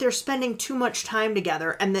concerned that they're spending too much time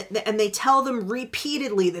together, and they tell them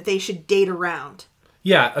repeatedly that they should date around.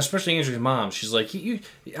 Yeah, especially Andrea's mom. She's like,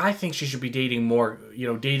 I think she should be dating more,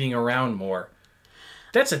 dating around more.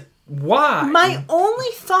 Why? My only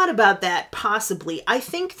thought about that, possibly, I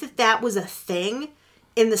think that was a thing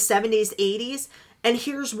in the 70s, 80s. And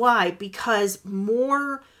here's why. Because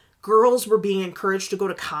more girls were being encouraged to go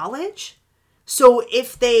to college. So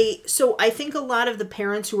I think a lot of the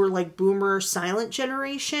parents who were like boomer silent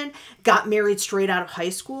generation got married straight out of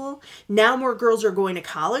high school. Now more girls are going to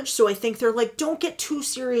college. So I think they're like, don't get too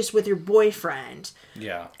serious with your boyfriend.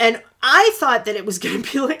 Yeah. And I thought that it was going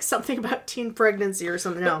to be like something about teen pregnancy or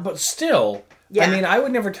something else. But still, yeah. I mean, I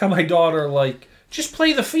would never tell my daughter, like, just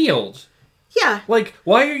play the field. Yeah. Like,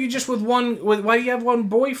 why are you just with why do you have one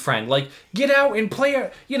boyfriend? Like, get out and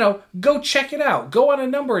play, go check it out. Go on a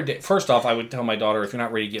number of dates. First off, I would tell my daughter, if you're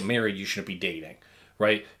not ready to get married, you shouldn't be dating,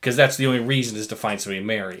 right? Because that's the only reason is to find somebody to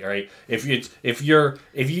marry, right? If you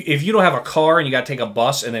don't have a car and you got to take a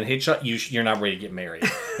bus and then hitchhike, you're not ready to get married.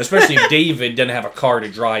 Especially if David doesn't have a car to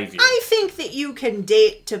drive you. I think that you can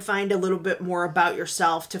date to find a little bit more about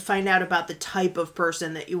yourself, to find out about the type of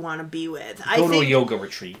person that you want to be with. Go to a yoga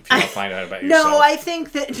retreat if you want to find out about yourself. No, I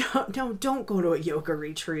think that don't go to a yoga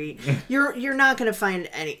retreat. You're not going to find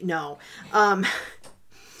any. No,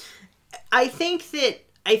 I think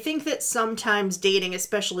that sometimes dating,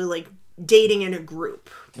 especially like dating in a group,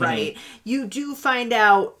 right? Mm-hmm. You do find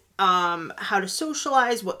out how to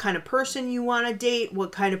socialize, what kind of person you want to date,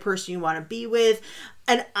 what kind of person you want to be with.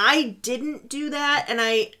 And I didn't do that, and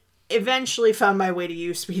I eventually found my way to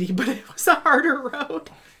you, sweetie, but it was a harder road.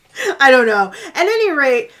 I don't know. At any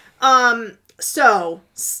rate, So,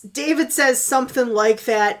 David says something like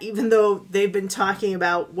that, even though they've been talking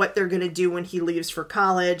about what they're going to do when he leaves for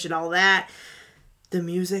college and all that. The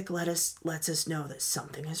music lets us know that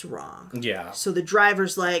something is wrong. Yeah. So the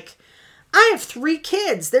driver's like, I have 3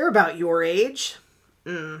 kids. They're about your age.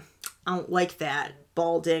 I don't like that.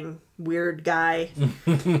 Balding, weird guy.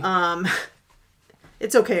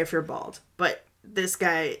 It's okay if you're bald. But this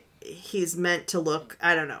guy, he's meant to look,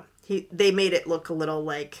 I don't know. They made it look a little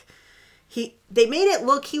like... He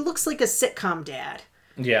looks like a sitcom dad.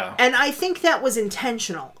 Yeah. And I think that was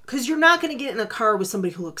intentional. Because you're not going to get in a car with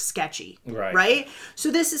somebody who looks sketchy. Right?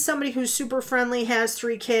 So this is somebody who's super friendly, has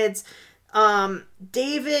 3 kids.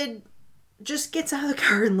 David just gets out of the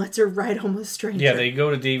car and lets her ride home with a stranger. Yeah, they go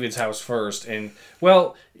to David's house first. And,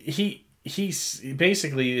 well, he's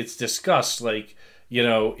basically, it's discussed, like, you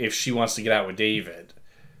know, if she wants to get out with David.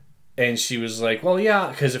 And she was like, well, yeah.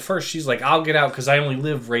 Because at first she's like, I'll get out because I only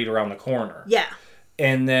live right around the corner. Yeah.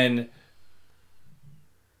 And then...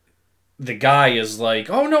 the guy is like,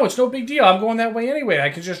 oh, no, it's no big deal. I'm going that way anyway. I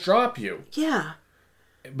can just drop you. Yeah.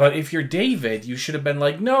 But if you're David, you should have been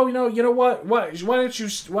like, no, you know what? Why don't you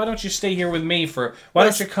stay here with me why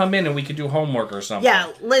don't you come in and we can do homework or something?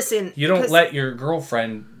 Yeah, listen. You don't let your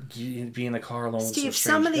girlfriend be in the car alone Steve, with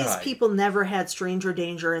some of these guy. People never had stranger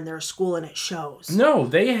danger in their school, and it shows. No,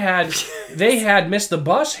 they had missed the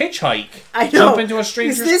bus, hitchhike. I know. Jump into a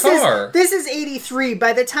stranger's car. This is 83.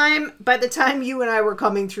 By the time you and I were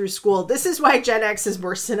coming through school, this is why Gen X is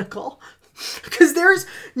more cynical. Because there's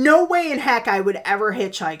no way in heck I would ever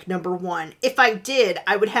hitchhike, number 1. If I did,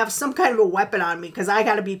 I would have some kind of a weapon on me because I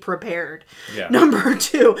got to be prepared. Yeah. Number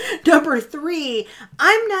 2. Number 3,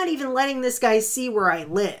 I'm not even letting this guy see where I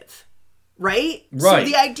live. Right? So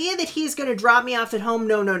the idea that he's going to drop me off at home,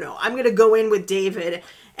 no. I'm going to go in with David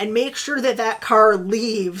and make sure that car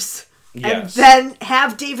leaves. Yes. And then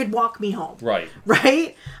have David walk me home.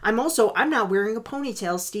 Right? I'm not wearing a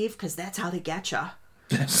ponytail, Steve, because that's how they get you.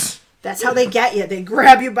 That's how they get you. They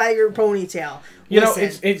grab you by your ponytail. You know,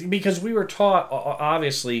 it's because we were taught,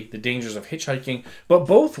 obviously, the dangers of hitchhiking, but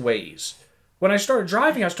both ways. When I started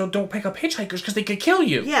driving, I was told, don't pick up hitchhikers because they could kill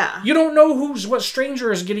you. Yeah. You don't know what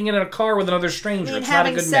stranger is getting in a car with another stranger. It's not a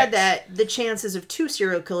good mix. Having said that, the chances of 2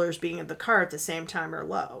 serial killers being in the car at the same time are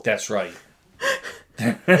low. That's right.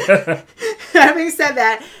 Having said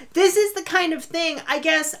that, this is the kind of thing,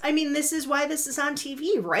 this is why this is on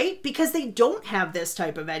TV, right? Because they don't have this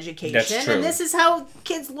type of education. That's true. And this is how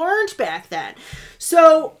kids learned back then.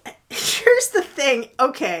 So, here's the thing.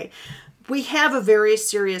 Okay, we have a very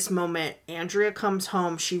serious moment. Andrea comes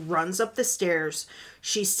home. She runs up the stairs.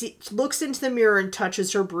 She looks into the mirror and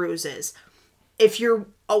touches her bruises. If you're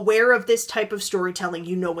aware of this type of storytelling,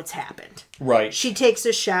 you know what's happened. Right. She takes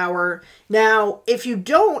a shower. Now, if you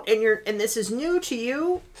don't, and this is new to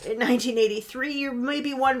you, in 1983, you may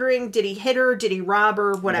be wondering, did he hit her? Did he rob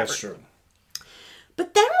her? Whatever. That's true.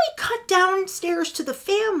 But then we cut downstairs to the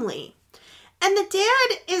family. And the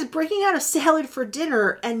dad is breaking out a salad for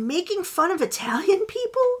dinner and making fun of Italian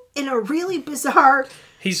people in a really bizarre...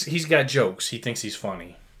 He's got jokes. He thinks he's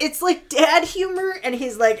funny. It's like dad humor, and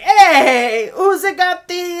he's like, hey, who's got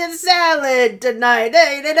the salad tonight?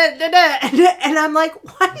 Hey, da, da, da, da. And I'm like,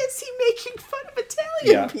 why is he making fun of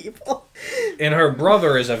Italian people? And her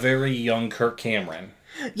brother is a very young Kirk Cameron.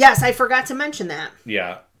 Yes, I forgot to mention that.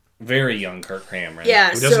 Yeah, very young Kirk Cameron. Yeah,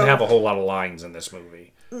 who doesn't have a whole lot of lines in this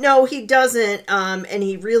movie. No, he doesn't, and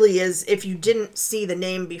he really is, if you didn't see the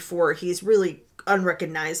name before, he's really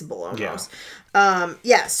unrecognizable almost.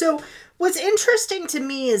 Yeah, so... what's interesting to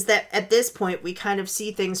me is that at this point we kind of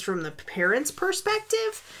see things from the parents'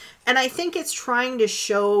 perspective, and I think it's trying to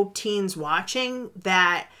show teens watching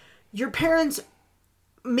that your parents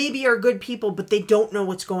maybe are good people, but they don't know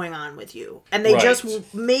what's going on with you, and they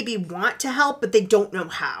just maybe want to help, but they don't know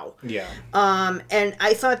how. Yeah. And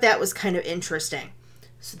I thought that was kind of interesting.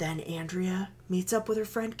 So then Andrea meets up with her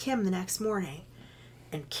friend Kim the next morning,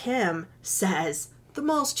 and Kim says, the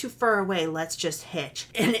mall's too far away, let's just hitch.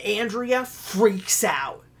 And Andrea freaks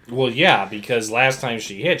out. Well, yeah, because last time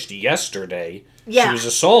she hitched, yesterday, she was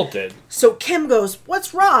assaulted. So Kim goes,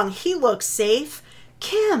 what's wrong? He looks safe.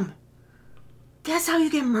 Kim, that's how you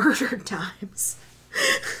get murdered times.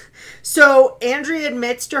 So Andrea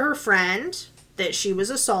admits to her friend that she was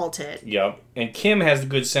assaulted. Yep. And Kim has the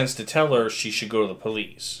good sense to tell her she should go to the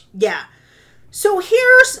police. Yeah. So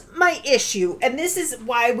here's my issue, and this is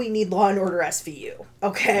why we need Law & Order SVU,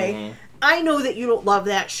 okay? Mm-hmm. I know that you don't love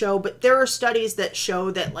that show, but there are studies that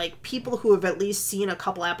show that, like, people who have at least seen a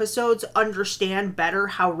couple episodes understand better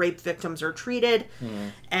how rape victims are treated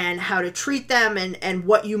and how to treat them and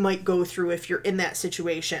what you might go through if you're in that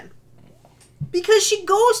situation. Because she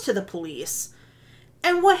goes to the police.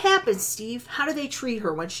 And what happens, Steve? How do they treat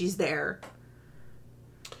her when she's there?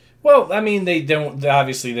 Well, I mean, they don't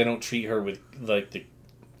treat her with like the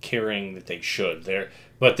caring that they should.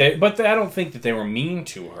 But I don't think that they were mean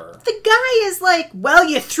to her. The guy is like, well,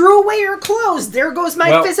 you threw away your clothes. There goes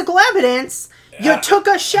my physical evidence. You took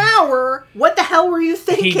a shower. What the hell were you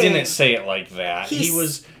thinking? He didn't say it like that. He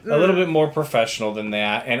was a little bit more professional than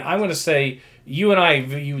that. And I'm going to say, you and I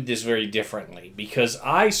viewed this very differently. Because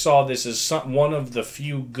I saw this as one of the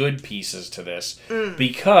few good pieces to this.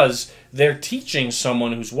 Because they're teaching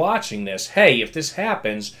someone who's watching this, hey, if this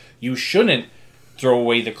happens, you shouldn't throw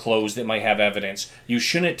away the clothes that might have evidence. You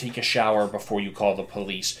shouldn't take a shower before you call the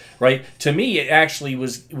police, right? To me, it actually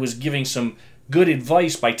was giving some good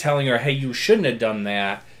advice by telling her, hey, you shouldn't have done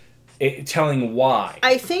that, telling why.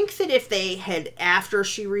 I think that if they had, after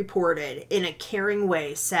she reported, in a caring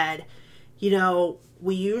way, said,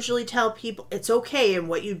 we usually tell people it's okay and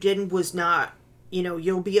what you did was not,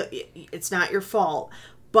 it's not your fault.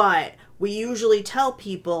 But we usually tell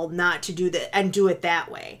people not to do that and do it that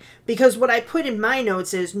way. Because what I put in my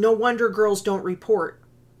notes is, no wonder girls don't report.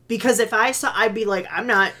 Because if I saw, I'd be like, I'm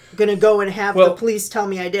not going to go and have the police tell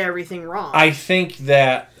me I did everything wrong. I think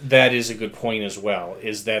that is a good point as well,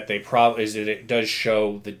 is that it does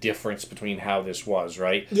show the difference between how this was,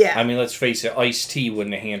 right? Yeah. I mean, let's face it, Ice-T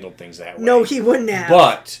wouldn't have handled things that way. No, he wouldn't have.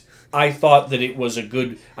 But I thought that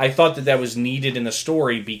that was needed in the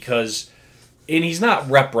story because... And he's not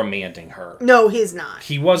reprimanding her. No, he's not.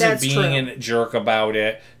 He wasn't being a jerk about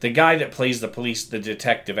it. The guy that plays the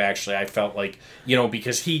detective, actually, I felt like,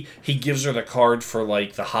 because he gives her the card for,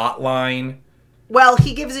 like, the hotline. Well,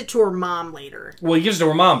 he gives it to her mom later. Well, he gives it to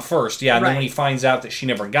her mom first, yeah. And then when he finds out that she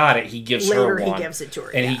never got it, he gives her one. Later, he gives it to her,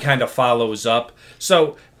 and he kind of follows up.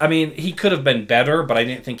 So, I mean, he could have been better, but I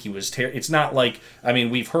didn't think he was it's not like, I mean,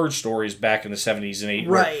 we've heard stories back in the 70s and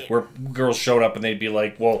 80s where girls showed up and they'd be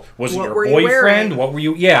like, well, was it your boyfriend? What were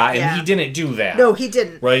you? Yeah, and he didn't do that. No, he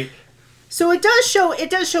didn't. Right? So it does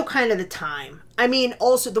show kind of the time. I mean,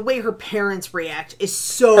 also, the way her parents react is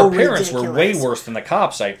so ridiculous. Her parents were way worse than the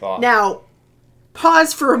cops, I thought. Now...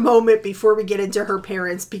 Pause for a moment before we get into her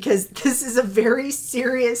parents, because this is a very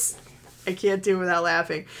serious... I can't do it without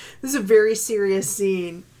laughing. This is a very serious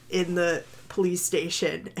scene in the police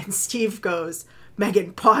station. And Steve goes,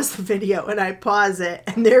 Megan, pause the video. And I pause it.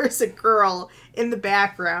 And there's a girl in the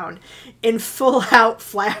background in full-out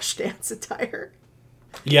Flashdance attire.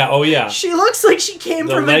 Yeah, oh yeah. She looks like she came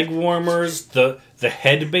from... The leg warmers, the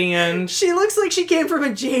headband. She looks like she came from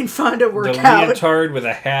a Jane Fonda workout. The leotard with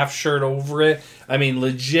a half shirt over it. I mean,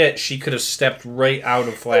 legit, she could have stepped right out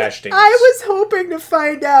of Flashdance. I was hoping to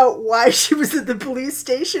find out why she was at the police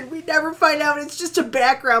station. We never find out. It's just a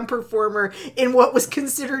background performer in what was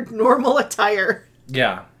considered normal attire.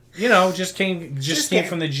 Yeah. Just came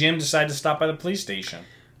from the gym, decided to stop by the police station.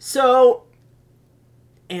 So,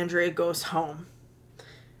 Andrea goes home.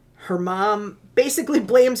 Her mom basically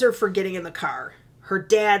blames her for getting in the car. Her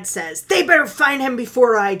dad says, they better find him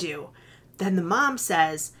before I do. Then the mom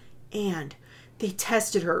says, and they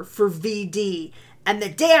tested her for VD. And the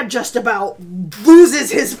dad just about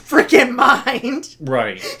loses his freaking mind.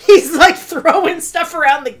 Right. He's like throwing stuff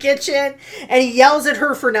around the kitchen. And he yells at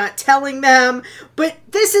her for not telling them. But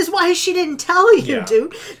this is why she didn't tell you,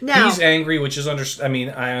 dude. Now, he's angry, which is...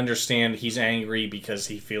 I understand he's angry because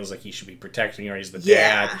he feels like he should be protecting her. He's the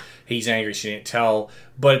dad. He's angry she didn't tell.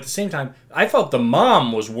 But at the same time, I felt the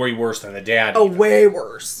mom was way worse than the dad. Oh, way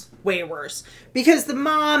worse. Way worse. Because the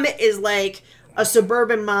mom is like... a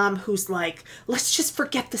suburban mom who's like, let's just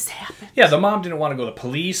forget this happened. Yeah, the mom didn't want to go to the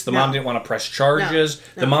police. The mom didn't want to press charges.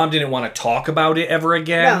 No. The mom didn't want to talk about it ever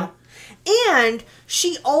again. No. And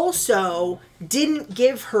she also didn't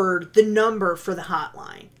give her the number for the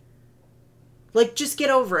hotline. Like, just get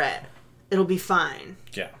over it. It'll be fine.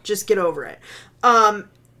 Yeah. Just get over it.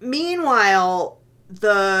 Meanwhile,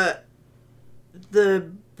 the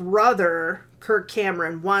brother, Kirk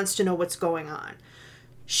Cameron, wants to know what's going on.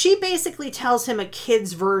 She basically tells him a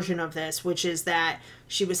kid's version of this, which is that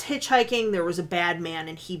she was hitchhiking, there was a bad man,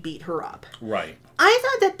 and he beat her up. Right. I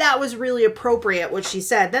thought that was really appropriate, what she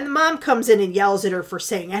said. Then the mom comes in and yells at her for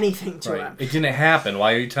saying anything to him. It didn't happen.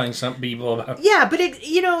 Why are you telling some people about it? Yeah, but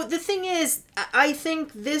the thing is, I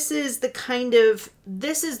think this is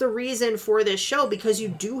the reason for this show, because you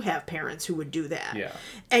do have parents who would do that. Yeah.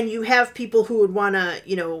 And you have people who would want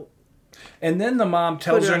to, And then the mom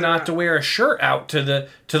tells her not to wear a shirt out to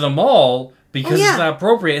the mall because it's not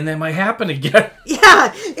appropriate, and that might happen again.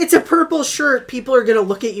 Yeah, it's a purple shirt. People are going to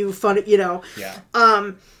look at you funny,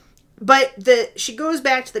 Yeah. But she goes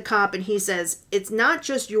back to the cop and he says, it's not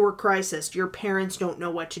just your crisis. Your parents don't know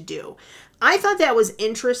what to do. I thought that was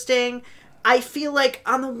interesting. I feel like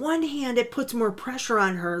on the one hand, it puts more pressure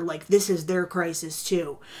on her. Like, this is their crisis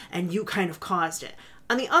too. And you kind of caused it.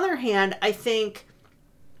 On the other hand, I think,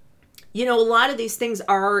 a lot of these things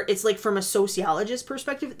it's like from a sociologist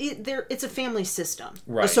perspective, it's a family system,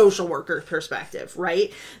 right. A social worker perspective,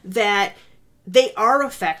 right? That they are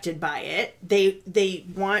affected by it. They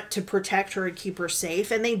want to protect her and keep her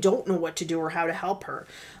safe, and they don't know what to do or how to help her.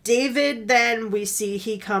 David, then we see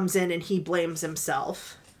he comes in and he blames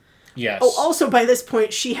himself. Yes. Oh, also by this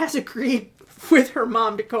point, she has agreed with her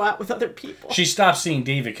mom to go out with other people. She stops seeing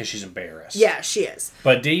David because she's embarrassed. Yeah, she is.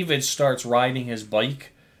 But David starts riding his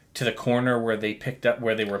bike to the corner where they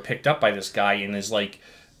were picked up by this guy, and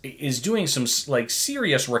is doing some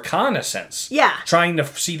serious reconnaissance. Yeah. Trying to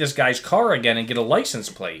see this guy's car again and get a license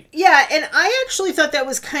plate. Yeah, and I actually thought that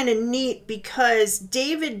was kind of neat because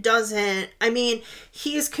David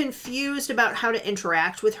he's confused about how to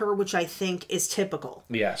interact with her, which I think is typical.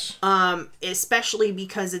 Yes. Especially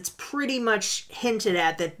because it's pretty much hinted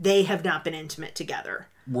at that they have not been intimate together.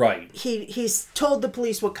 Right. He's told the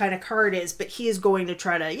police what kind of car it is, but he is going to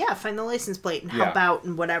try to find the license plate and help out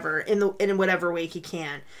and whatever in whatever way he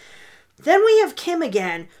can. Then we have Kim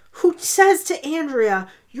again, who says to Andrea,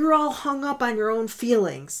 "You're all hung up on your own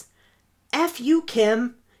feelings." F you,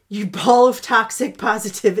 Kim, you ball of toxic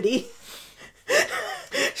positivity.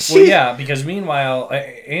 Because meanwhile,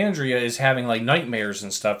 Andrea is having nightmares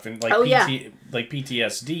and stuff and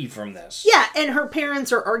PTSD from this. Yeah, and her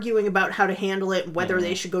parents are arguing about how to handle it, whether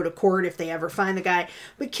they should go to court if they ever find the guy.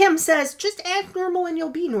 But Kim says, just act normal and you'll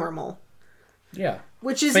be normal. Yeah.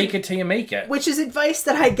 Which is fake it till you make it. Which is advice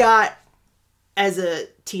that I got as a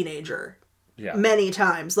teenager. Yeah. Many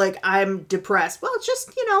times. I'm depressed. Well,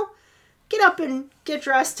 just, get up and get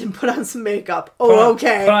dressed and put on some makeup.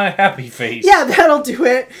 Okay. Put on a happy face. Yeah, that'll do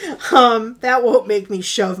it. That won't make me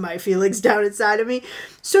shove my feelings down inside of me.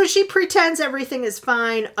 So she pretends everything is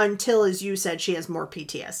fine until, as you said, she has more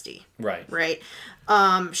PTSD. Right. Right?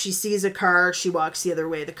 She sees a car, she walks the other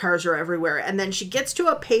way, the cars are everywhere, and then she gets to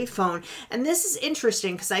a payphone, and this is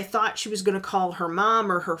interesting because I thought she was going to call her mom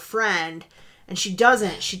or her friend, and she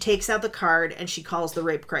doesn't. She takes out the card and she calls the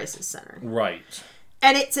Rape Crisis Center. Right.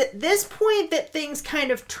 And it's at this point that things kind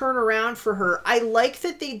of turn around for her. I like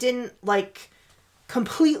that they didn't,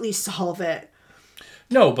 completely solve it.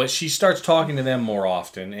 No, but she starts talking to them more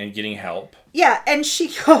often and getting help. Yeah, and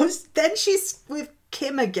she goes, then she's with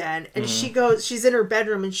Kim again, and she's in her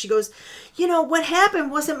bedroom, and she goes, what happened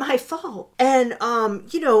wasn't my fault. And,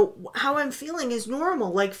 how I'm feeling is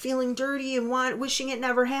normal, feeling dirty and wishing it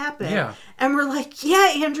never happened. Yeah. And we're like,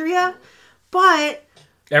 yeah, Andrea, but...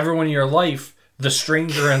 Everyone in your life... The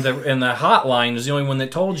stranger in the hotline is the only one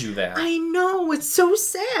that told you that. I know, it's so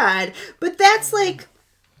sad. But that's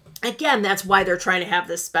again, that's why they're trying to have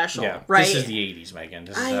this special, right? This is the 80s, Megan.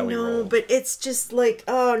 This is how we roll. I know, but it's just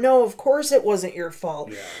oh no, of course it wasn't your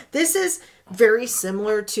fault. Yeah. This is very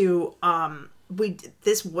similar to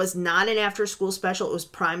this was not an after school special. It was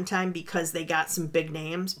primetime because they got some big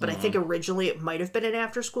names, but I think originally it might have been an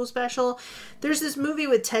after school special. There's this movie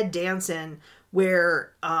with Ted Danson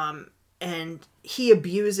where and he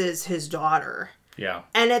abuses his daughter. Yeah.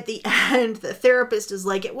 And at the end, the therapist is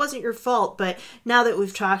like, it wasn't your fault, but now that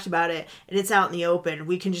we've talked about it and it's out in the open,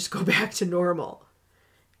 we can just go back to normal.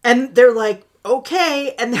 And they're like,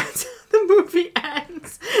 okay. And that's how the movie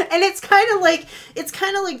ends. And it's kind of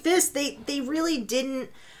like this. They really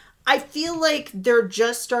didn't, I feel like they're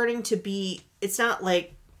just starting to be, it's not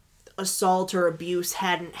like assault or abuse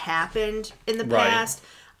hadn't happened in the past.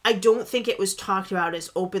 I don't think it was talked about as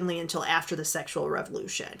openly until after the sexual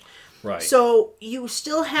revolution. Right. So you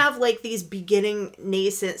still have these beginning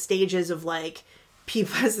nascent stages of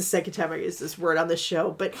people, that's the second time I use this word on the show,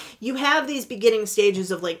 but you have these beginning stages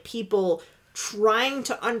of people trying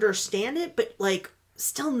to understand it, but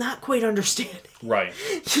still not quite understanding. Right.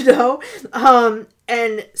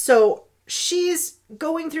 And so she's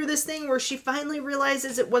going through this thing where she finally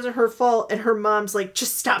realizes it wasn't her fault, and her mom's like,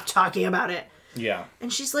 just stop talking about it. Yeah.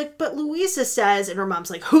 And she's like, but Louisa says, and her mom's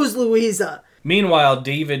like, who's Louisa? Meanwhile,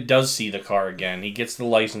 David does see the car again. He gets the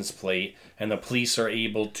license plate, and the police are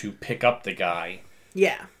able to pick up the guy.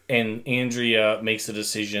 Yeah. And Andrea makes the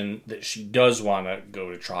decision that she does want to go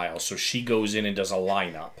to trial, so she goes in and does a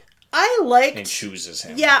lineup. And chooses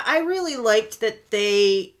him. Yeah, I really liked that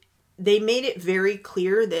they made it very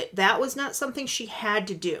clear that was not something she had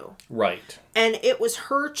to do. Right. And it was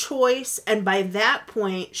her choice, and by that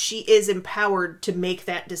point, she is empowered to make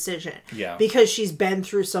that decision. Yeah. Because she's been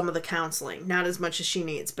through some of the counseling. Not as much as she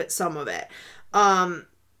needs, but some of it.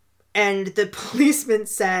 And the policeman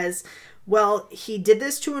says, well, he did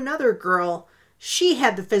this to another girl. She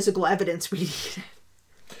had the physical evidence we needed.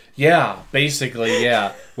 Yeah, basically,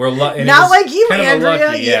 yeah. Not like you,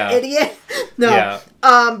 Andrea, you idiot. No. Yeah.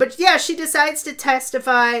 But yeah, she decides to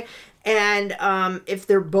testify, and if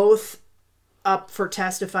they're both up for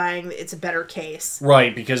testifying, it's a better case.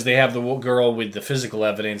 Right, because they have the girl with the physical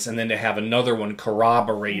evidence, and then they have another one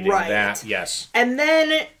corroborating that. Yes. And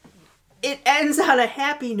then it ends on a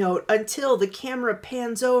happy note until the camera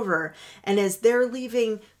pans over, and as they're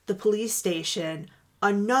leaving the police station,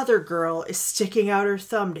 another girl is sticking out her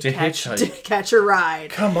thumb to catch a ride.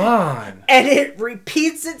 Come on. And it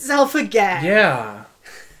repeats itself again. Yeah.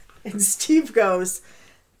 And Steve goes,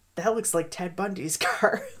 that looks like Ted Bundy's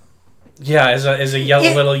car. Yeah, as a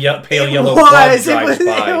pale yellow bug drives by.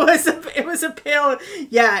 It was a pale...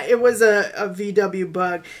 Yeah, it was a VW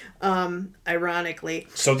bug, ironically.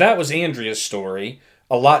 So that was Andrea's story.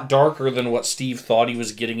 A lot darker than what Steve thought he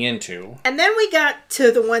was getting into. And then we got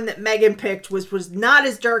to the one that Megan picked, which was not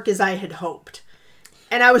as dark as I had hoped.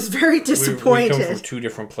 And I was very disappointed. We come from two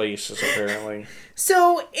different places, apparently.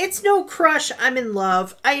 So, It's No Crush, I'm in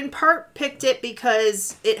Love. I in part picked it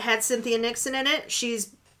because it had Cynthia Nixon in it.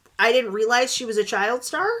 I didn't realize she was a child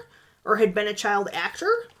star or had been a child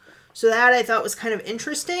actor. So that I thought was kind of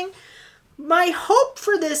interesting. My hope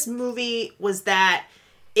for this movie was that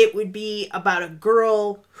it would be about a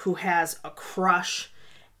girl who has a crush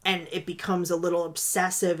and it becomes a little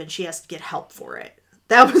obsessive and she has to get help for it.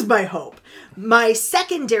 That was my hope. My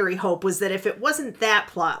secondary hope was that if it wasn't that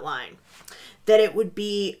plot line, that it would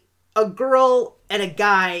be a girl and a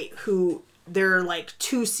guy who they're like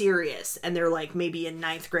too serious and they're like maybe in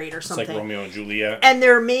 9th grade or something. It's like Romeo and Juliet. And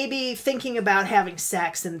they're maybe thinking about having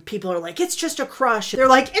sex and people are like, it's just a crush. They're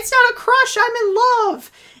like, it's not a crush, I'm in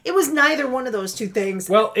love. It was neither one of those two things.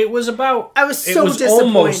 Well, it was about... I was so disappointed.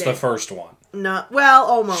 Almost the first one. No, well,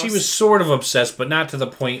 almost. She was sort of obsessed, but not to the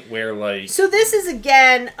point where like... So this is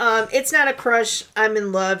again, It's Not a Crush, I'm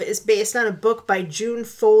in Love is based on a book by June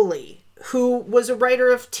Foley, who was a writer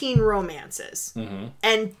of teen romances. Mm-hmm.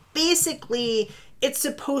 And basically, it's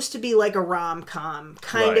supposed to be like a rom-com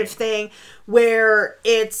kind of thing, where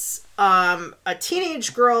it's a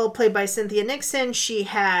teenage girl played by Cynthia Nixon. She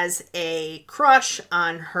has a crush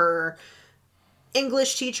on her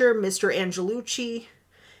English teacher, Mr. Angelucci.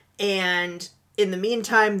 And in the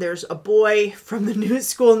meantime, there's a boy from the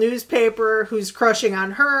school newspaper who's crushing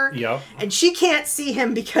on her. Yep. And she can't see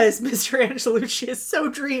him because Mr. Angelucci is so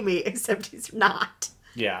dreamy, except he's not.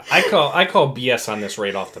 Yeah, I call BS on this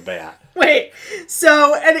right off the bat. Wait,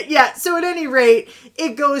 so at any rate,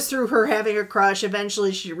 it goes through her having a crush.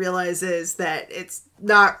 Eventually she realizes that it's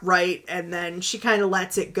not right, and then she kind of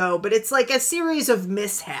lets it go. But it's like a series of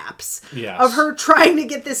mishaps of her trying to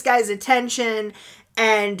get this guy's attention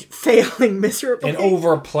and failing miserably. And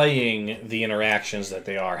overplaying the interactions that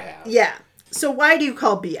they are having. Yeah. So why do you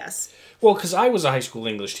call BS? Well, because I was a high school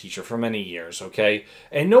English teacher for many years, okay?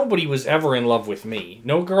 And nobody was ever in love with me.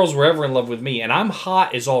 No girls were ever in love with me. And I'm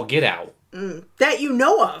hot as all get out. That you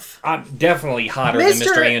know of. I'm definitely hotter than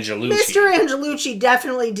Mr. Angelucci. Mr. Angelucci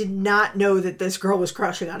definitely did not know that this girl was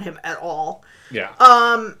crushing on him at all. Yeah.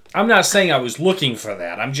 I'm not saying I was looking for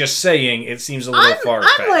that. I'm just saying it seems a little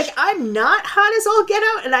far-fetched. I'm not hot as all get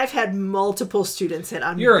out, and I've had multiple students hit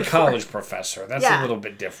on me You're before. A college professor. That's a little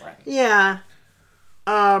bit different. Yeah.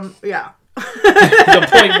 Yeah. The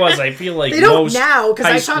point was, I feel like they don't most now because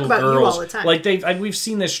high I school talk about girls, you all the time. Like we've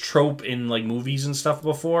seen this trope in like movies and stuff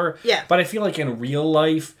before. Yeah. But I feel like in real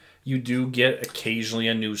life, you do get occasionally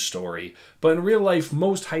a news story. But in real life,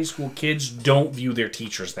 most high school kids don't view their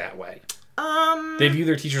teachers that way. They view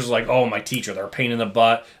their teachers like, oh, my teacher, they're a pain in the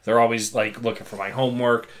butt. They're always like looking for my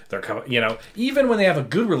homework. They're coming, even when they have a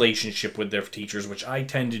good relationship with their teachers, which I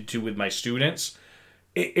tended to with my students,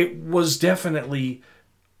 it was definitely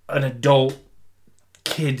an adult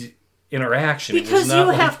kid interaction. Because you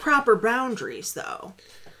have proper boundaries, though.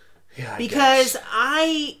 Yeah, because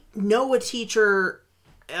I know a teacher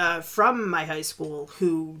from my high school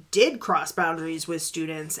who did cross boundaries with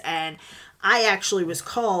students, and I actually was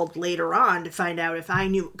called later on to find out if I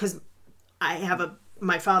knew, because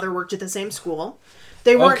my father worked at the same school.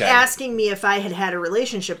 They weren't asking me if I had a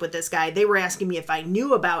relationship with this guy. They were asking me if I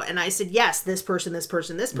knew about, and I said, yes, this person, this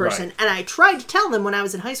person, this person. Right. And I tried to tell them when I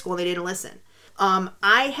was in high school, and they didn't listen.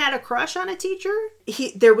 I had a crush on a teacher.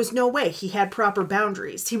 There was no way. He had proper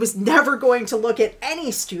boundaries. He was never going to look at any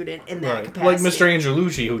student in that capacity. Like Mr.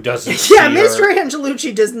 Angelucci, who doesn't Mr.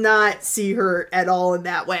 Angelucci does not see her at all in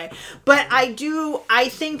that way. But I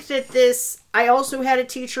think that I also had a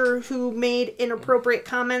teacher who made inappropriate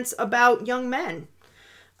comments about young men.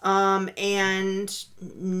 and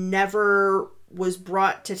never was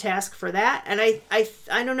brought to task for that. And I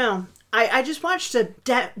don't know. I just watched a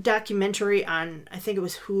documentary on, I think it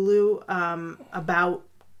was Hulu, about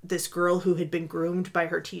this girl who had been groomed by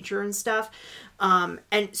her teacher and stuff.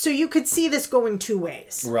 And so you could see this going two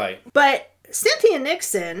ways. Right. But Cynthia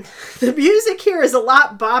Nixon, the music here is a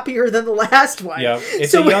lot boppier than the last one. Yeah,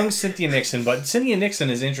 it's a young Cynthia Nixon, but Cynthia Nixon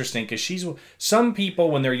is interesting because some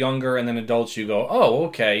people when they're younger and then adults, you go, oh,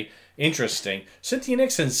 okay, interesting. Cynthia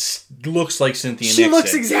Nixon looks like Cynthia Nixon. She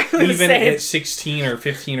looks exactly the same. Even at 16 or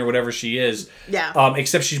 15 or whatever she is. Yeah.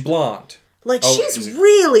 Except she's blonde. Like, she's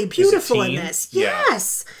really beautiful in this.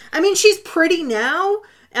 Yes. Yeah. I mean, she's pretty now.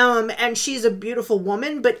 And she's a beautiful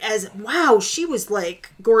woman, but wow, she was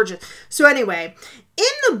like gorgeous. So anyway, in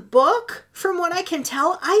the book, from what I can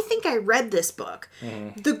tell, I think I read this book.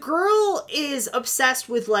 Mm-hmm. The girl is obsessed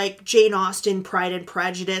with like Jane Austen, Pride and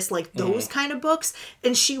Prejudice, like those kind of books.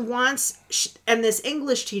 And and this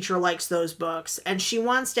English teacher likes those books. And she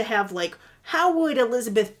wants to have like, how would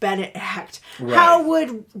Elizabeth Bennet act? Right. How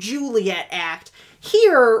would Juliet act?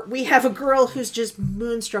 Here, we have a girl who's just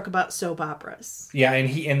moonstruck about soap operas. Yeah,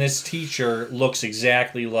 and this teacher looks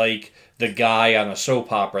exactly like the guy on a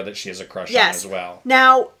soap opera that she has a crush on as well.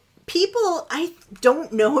 Now, I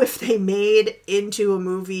don't know if they made into a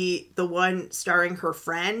movie the one starring her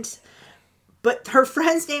friend, but her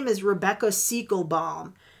friend's name is Rebecca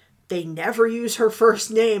Sekelbaum. They never use her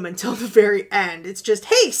first name until the very end. It's just,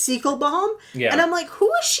 hey, Sekelbaum? Yeah. And I'm like, who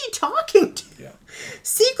is she talking to? Yeah.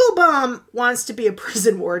 Sekelbaum wants to be a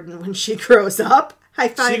prison warden when she grows up. I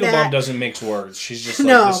find Sekelbaum doesn't mix words. She's just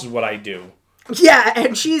like, this is what I do. Yeah,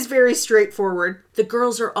 and she's very straightforward. The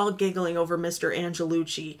girls are all giggling over Mr.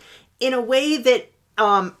 Angelucci in a way that,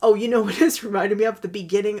 you know what this reminded me of? The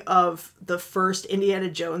beginning of the first Indiana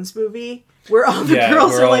Jones movie. Where all the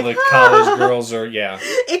girls are like, the college girls are,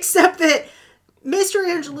 Except that Mr.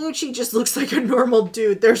 Angelucci just looks like a normal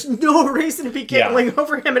dude. There's no reason to be giggling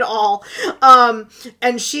over him at all.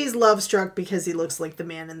 And she's love-struck because he looks like the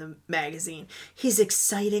man in the magazine. He's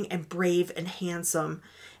exciting and brave and handsome.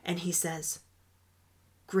 And he says,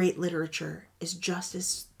 great literature is just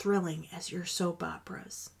as thrilling as your soap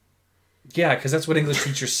operas. Yeah, because that's what English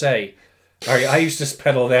teachers say. I used to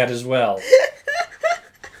peddle that as well.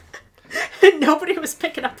 Nobody was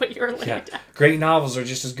picking up what you were laying down. Great novels are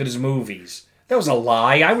just as good as movies. That was a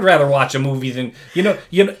lie. I would rather watch a movie than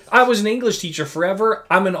I was an English teacher forever.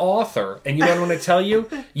 I'm an author, and you know what I want to tell you?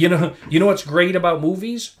 You know what's great about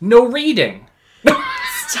movies? No reading.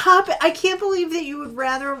 Stop it! I can't believe that you would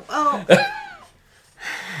rather. Oh,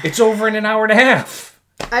 it's over in an hour and a half.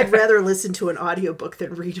 I'd rather listen to an audiobook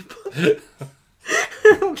than read a book.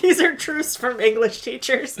 These are truths from English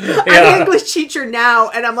teachers. Yeah. I'm an English teacher now,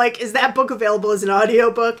 and I'm like, is that book available as an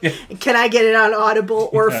audiobook? Yeah. Can I get it on Audible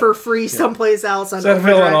or for free someplace else? Is that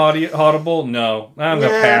available on Audible? No. I'm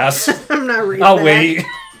going to pass. I'm not reading I'll wait.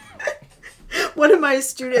 One of my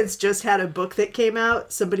students just had a book that came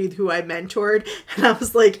out, somebody who I mentored, and I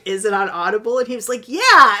was like, is it on Audible? And he was like,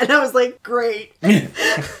 yeah. And I was like, great.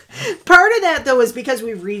 Part of that, though, is because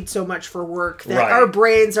we read so much for work that our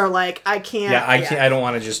brains are like, I can't. Yeah, I can't. I don't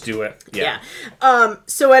want to just do it. Yeah.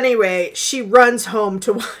 So anyway, she runs home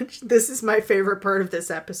to watch. This is my favorite part of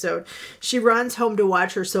this episode. She runs home to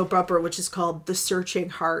watch her soap opera, which is called The Searching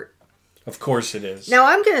Heart. Of course it is. Now,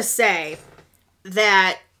 I'm going to say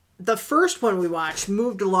that the first one we watched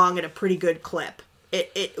moved along at a pretty good clip.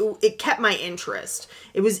 It kept my interest.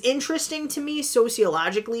 It was interesting to me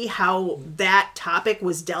sociologically how that topic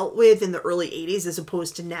was dealt with in the early 80s as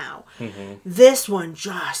opposed to now. Mm-hmm. This one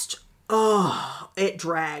just, it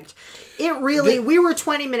dragged. It really, we were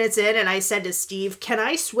 20 minutes in and I said to Steve, can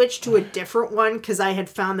I switch to a different one? Because I had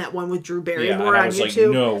found that one with Drew Barrymore on YouTube.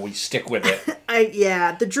 Like, no, we stick with it.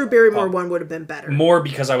 The Drew Barrymore one would have been better. More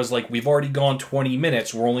because I was like, we've already gone 20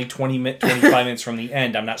 minutes. We're only 25 minutes from the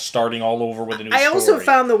end. I'm not starting all over with a new story. I also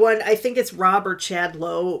found the one, I think it's Rob or Chad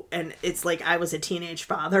Lowe, and it's like I was a teenage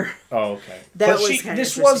father. Oh, okay. There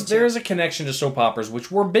is a connection to soap operas,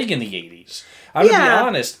 which were big in the 80s. I'm going to be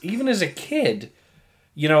honest, even as a kid,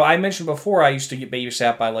 I mentioned before I used to get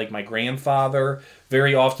babysat by like my grandfather.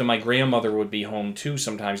 Very often my grandmother would be home too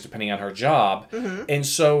sometimes depending on her job. Mm-hmm. And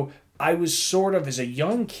so I was sort of, as a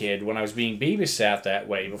young kid, when I was being babysat that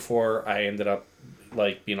way, before I ended up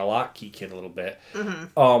like being a latchkey kid a little bit,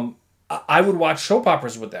 I would watch soap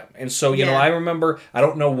operas with them. And so, I remember, I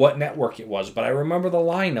don't know what network it was, but I remember the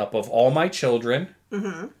lineup of All My Children,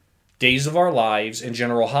 Days of Our Lives, and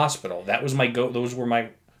General Hospital. That was those were my...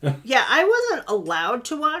 Yeah, I wasn't allowed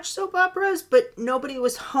to watch soap operas, but nobody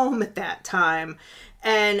was home at that time.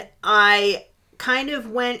 And I kind of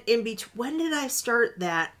went in between. When did I start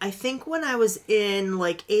that? I think when I was in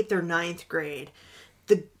like 8th or ninth grade.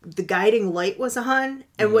 The Guiding Light was on,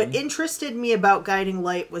 and what interested me about Guiding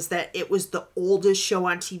Light was that it was the oldest show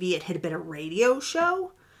on TV. It had been a radio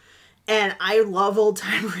show, and I love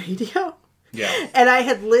old-time radio. Yeah. And I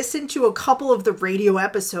had listened to a couple of the radio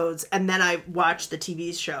episodes, and then I watched the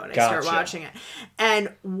TV show, and I started watching it.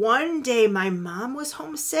 And one day, my mom was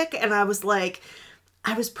homesick, and I was like...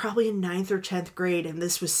 I was probably in 9th or 10th grade, and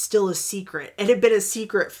this was still a secret. It had been a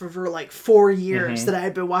secret for like 4 years that I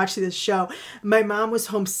had been watching this show. My mom was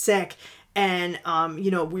homesick, and,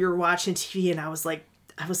 we were watching TV, and I was like,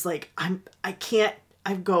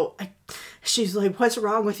 she's like, what's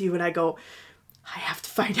wrong with you? And I go, I have to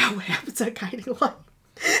find out what happens on Guiding Light.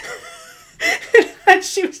 And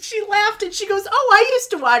she laughed and she goes, oh, I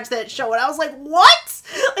used to watch that show. And I was like, what?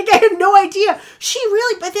 Like, I had no idea. She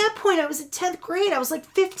really, by that point, I was in 10th grade. I was like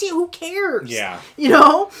 15. Who cares? Yeah.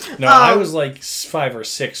 No, I was like 5 or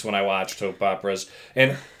 6 when I watched soap operas.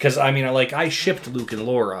 And because, I shipped Luke and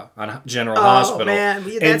Laura on General Hospital. Oh, man.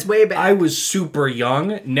 That's way back. I was super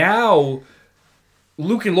young. Now...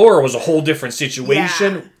 Luke and Laura was a whole different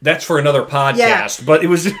situation. Yeah. That's for another podcast. Yeah. But it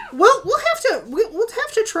was. We'll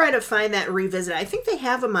have to try to find that and revisit. I think they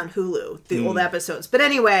have them on Hulu, the old episodes. But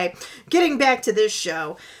anyway, getting back to this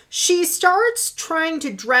show, she starts trying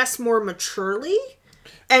to dress more maturely,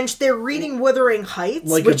 and they're reading Wuthering Heights,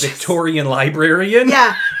 like a Victorian librarian.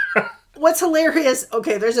 Yeah. What's hilarious?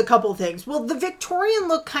 Okay, there's a couple things. Well, the Victorian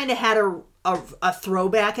look kind of had a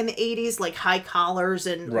throwback in the 80s, like high collars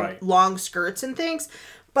and long skirts and things.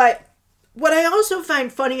 But what I also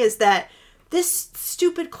find funny is that this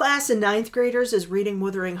stupid class of 9th graders is reading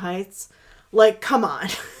Wuthering Heights. Like, come on.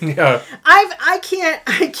 Yeah. I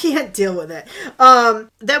can't deal with it.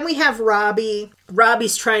 Then we have Robbie.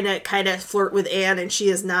 Robbie's trying to kind of flirt with Anne, and she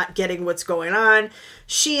is not getting what's going on.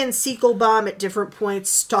 She and Sekelbaum at different points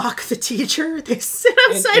stalk the teacher. They sit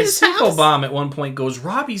outside his house. And Sekelbaum at one point goes,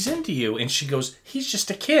 Robbie's into you. And she goes, he's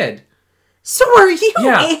just a kid. So are you,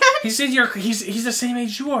 Anne? He said he's the same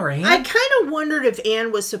age you are, Anne. I kind of wondered if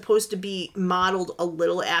Anne was supposed to be modeled a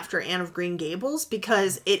little after Anne of Green Gables,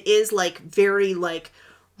 because it is like very like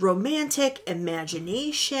romantic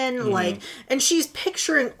imagination, and she's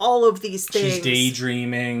picturing all of these things. She's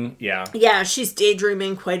daydreaming. Yeah, she's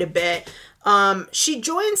daydreaming quite a bit. She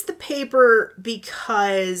joins the paper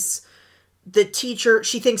because the teacher,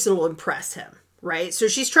 she thinks it'll impress him. Right? So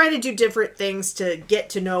she's trying to do different things to get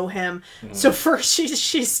to know him. So first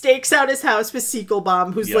she stakes out his house with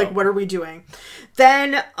Sekelbaum, who's like, what are we doing?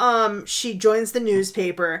 Then she joins the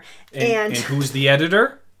newspaper. And who's the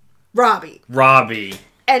editor? Robbie.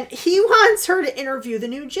 And he wants her to interview the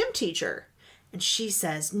new gym teacher. And she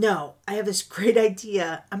says, no, I have this great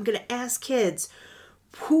idea. I'm going to ask kids,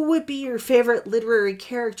 who would be your favorite literary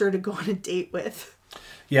character to go on a date with?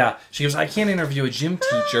 Yeah, she goes, I can't interview a gym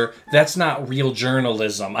teacher. That's not real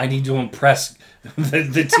journalism. I need to impress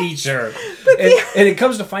the teacher. And it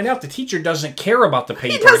comes to find out the teacher doesn't care about the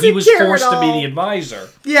paper. He was forced to be the advisor.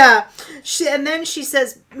 Yeah. And then she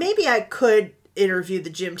says, maybe I could interview the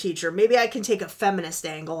gym teacher. Maybe I can take a feminist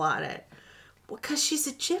angle on it. Well, because she's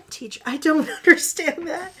a gym teacher. I don't understand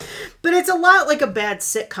that. But it's a lot like a bad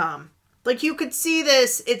sitcom. Like, you could see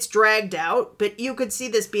this, it's dragged out, but you could see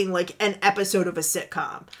this being like an episode of a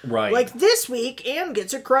sitcom. Right. Like, this week, Anne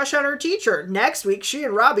gets a crush on her teacher. Next week, she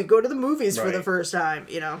and Robbie go to the movies for the first time,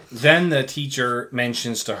 Then the teacher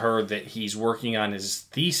mentions to her that he's working on his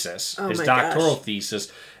thesis, his doctoral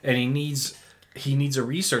thesis, and he needs a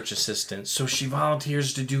research assistant, so she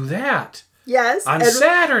volunteers to do that. Yes. On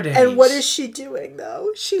Saturdays. And what is she doing,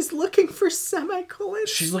 though? She's looking for semicolons.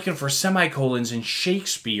 She's looking for semicolons in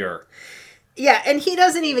Shakespeare. Yeah, and he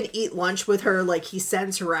doesn't even eat lunch with her, like he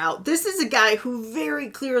sends her out. This is a guy who very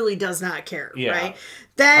clearly does not care, right?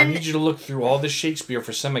 Then I need you to look through all the Shakespeare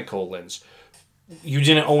for semicolons. You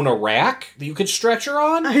didn't own a rack that you could stretch her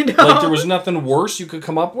on? I know. Like there was nothing worse you could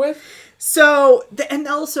come up with? So, and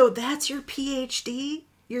also, that's your PhD?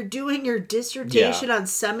 You're doing your dissertation on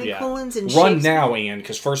semicolons and Shakespeare? Run now, Ian,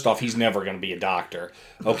 because first off, he's never going to be a doctor.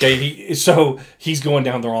 Okay? So he's going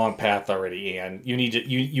down the wrong path already, Ian. You need to,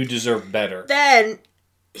 you deserve better. Then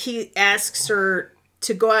he asks her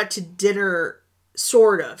to go out to dinner,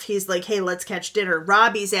 sort of. He's like, hey, let's catch dinner.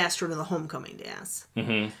 Robbie's asked her to the homecoming dance.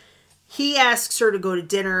 Mm-hmm. He asks her to go to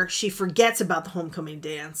dinner. She forgets about the homecoming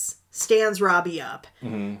dance, stands Robbie up.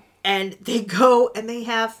 Mm-hmm. And they go and they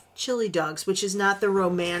have chili dogs, which is not the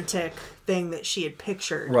romantic thing that she had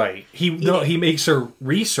pictured. Right. He makes her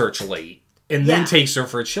research late and then takes her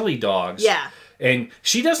for chili dogs. Yeah. And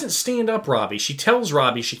she doesn't stand up Robbie. She tells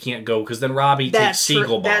Robbie she can't go because then Robbie takes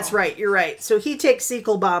Siegelbaum. That's right. You're right. So he takes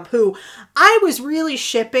Siegelbaum, who I was really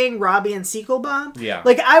shipping Robbie and Siegelbaum. Yeah.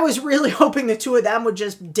 Like, I was really hoping the two of them would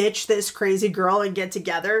just ditch this crazy girl and get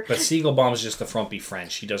together. But Siegelbaum's just a frumpy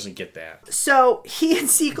friend. She doesn't get that. So he and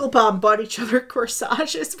Siegelbaum bought each other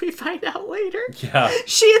corsages, we find out later. Yeah.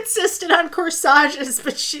 She insisted on corsages,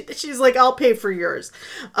 but she's like, I'll pay for yours.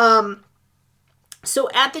 So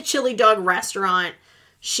at the Chili Dog restaurant,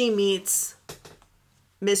 she meets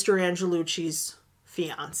Mr. Angelucci's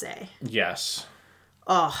fiance. Yes.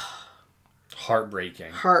 Oh.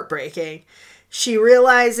 Heartbreaking. Heartbreaking. She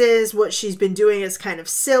realizes what she's been doing is kind of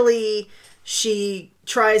silly. She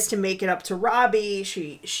tries to make it up to Robbie.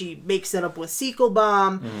 She makes it up with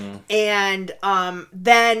Siegelbaum. And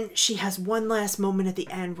then she has one last moment at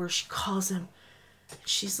the end where she calls him.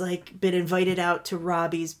 She's like been invited out to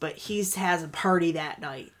Robbie's, but has a party that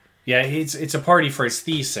night. Yeah, it's a party for his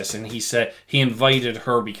thesis, and he said he invited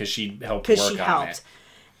her because she helped work on it.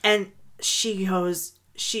 And she goes,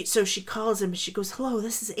 she calls him and she goes, "Hello,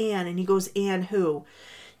 this is Anne." And he goes, "Anne who?"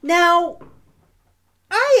 Now,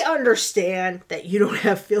 I understand that you don't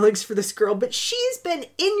have feelings for this girl, but she's been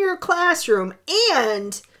in your classroom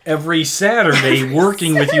and every Saturday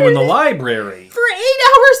working with you in the library. For 8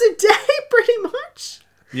 hours a day, pretty much.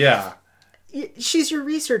 Yeah. She's your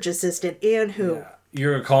research assistant, Anne who? Yeah.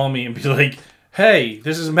 You're going to call me and be like, "Hey,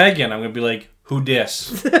 this is Megan." I'm going to be like, "Who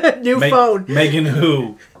dis?" New phone. Megan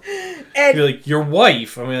who? And be like, "Your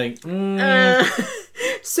wife." I'm like,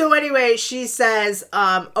 So anyway, she says,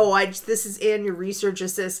 this is Anne, your research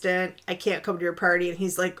assistant. I can't come to your party. And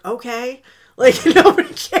he's like, "Okay." Like,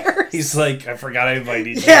 nobody cares. He's like, "I forgot I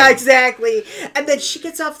invited you." Yeah, exactly. And then she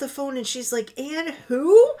gets off the phone and she's like, "Anne,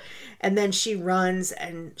 who?" And then she runs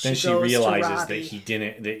and she goes to Robbie. Then she realizes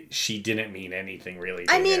that she didn't mean anything really.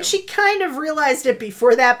 I mean, she kind of realized it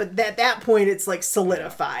before that, but at that point, it's like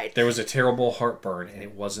solidified. Yeah. There was a terrible heartburn, and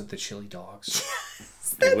it wasn't the chili dogs.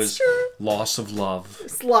 That's it was true. Loss of love.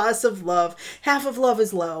 It's loss of love. Half of love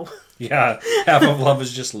is low. Yeah, half of love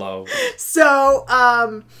is just low.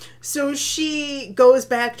 So she goes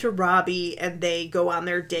back to Robbie and they go on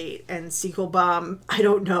their date, and Siegelbaum, I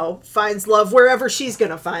don't know, finds love wherever she's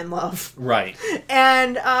gonna find love. Right.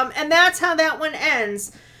 And that's how that one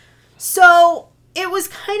ends. So it was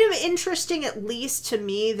kind of interesting, at least to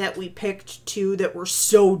me, that we picked two that were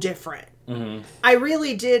so different. Mm-hmm.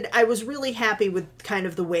 I was really happy with kind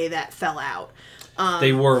of the way that fell out.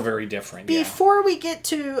 They were very different. Before we get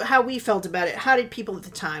to how we felt about it, how did people at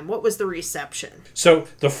the time, what was the reception? So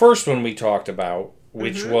the first one we talked about,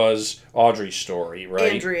 which was Audrey's story,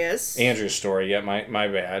 right? Andrea's story, yeah, my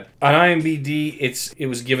bad. On IMDb, it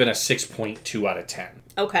was given a 6.2 out of 10.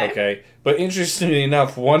 Okay. But interestingly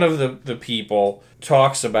enough, one of the people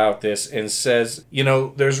talks about this and says,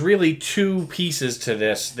 there's really two pieces to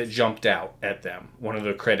this that jumped out at them, one of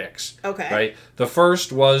the critics. Okay. Right? The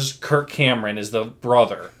first was Kirk Cameron as the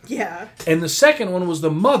brother. Yeah. And the second one was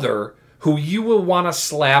the mother, who you will want to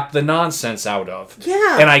slap the nonsense out of.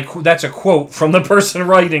 Yeah. And that's a quote from the person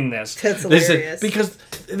writing this. That's hilarious. They said, because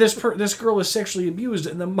this girl was sexually abused,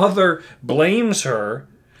 and the mother blames her.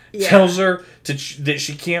 Yeah. Tells her that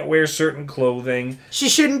she can't wear certain clothing. She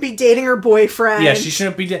shouldn't be dating her boyfriend. Yeah, she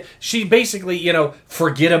shouldn't be. She basically,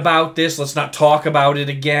 forget about this. Let's not talk about it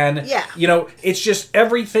again. Yeah. It's just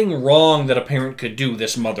everything wrong that a parent could do,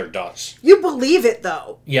 this mother does. You believe it,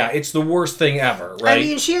 though. Yeah, it's the worst thing ever, right? I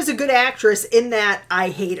mean, she is a good actress in that I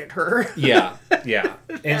hated her. Yeah.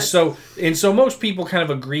 And so most people kind of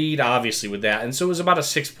agreed, obviously, with that. And so it was about a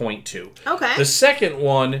 6.2. Okay. The second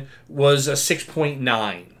one was a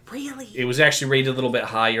 6.9. Really? It was actually rated a little bit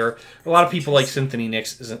higher. A lot of people like Cynthia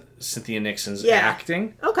Nixon's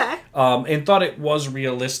acting. Okay. And thought it was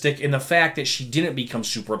realistic in the fact that she didn't become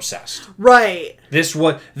super obsessed. Right. This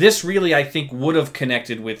really, I think, would have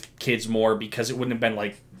connected with kids more because it wouldn't have been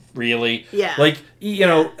like, really? Yeah. Like,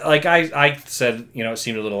 like I said, it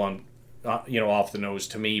seemed a little off the nose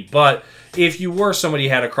to me. But if you were somebody who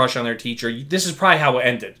had a crush on their teacher, this is probably how it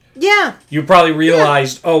ended. Yeah. You probably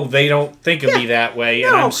realized, they don't think of me that way,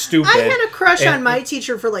 and I'm stupid. I had a crush on my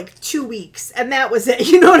teacher for like 2 weeks, and that was it.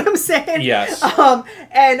 You know what I'm saying? Yes.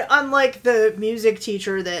 And unlike the music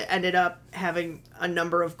teacher that ended up having a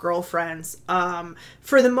number of girlfriends,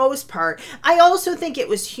 for the most part, I also think it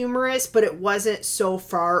was humorous, but it wasn't so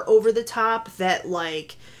far over the top that,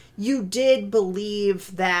 like, you did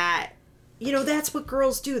believe that, that's what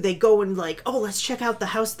girls do. They go and like, let's check out the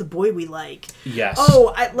house the boy we like. Yes.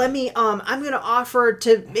 I'm going to offer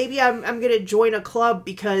to, maybe I'm going to join a club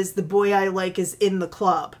because the boy I like is in the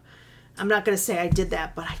club. I'm not going to say I did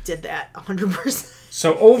that, but I did that 100%.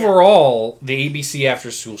 So overall, the ABC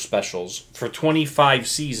After School specials, for 25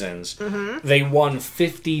 seasons, they won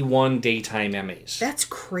 51 Daytime Emmys. That's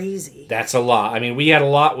crazy. That's a lot. I mean, we had a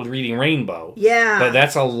lot with Reading Rainbow. Yeah. But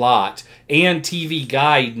that's a lot. And TV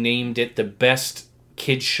Guide named it the best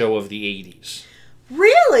kids show of the 80s.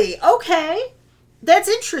 Really? Okay. That's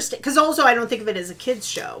interesting. Because also, I don't think of it as a kids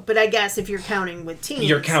show. But I guess if you're counting with teens.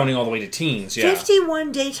 You're counting all the way to teens, yeah.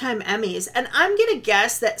 51 Daytime Emmys. And I'm going to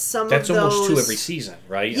guess that some That's of those... That's almost 2 every season,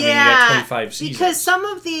 right? Yeah. I mean, you got 25 seasons. Because some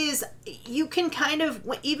of these, you can kind of...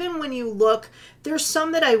 Even when you look... There's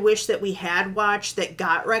some that I wish that we had watched that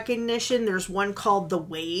got recognition. There's one called The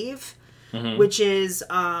Wave, which is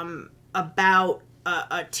about...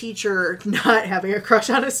 a teacher not having a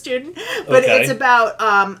crush on a student, but it's about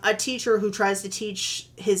a teacher who tries to teach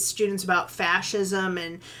his students about fascism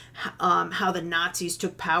and how the Nazis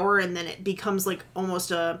took power, and then it becomes like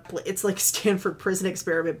almost it's like Stanford prison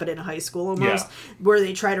experiment, but in high school almost, where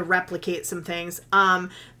they try to replicate some things.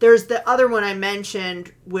 There's the other one I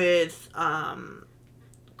mentioned with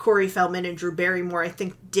Corey Feldman and Drew Barrymore, I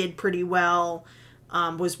think did pretty well.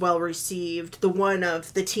 Was well received. The one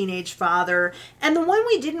of the teenage father, and the one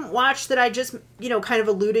we didn't watch that I just kind of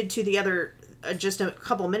alluded to the other just a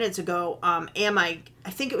couple minutes ago. I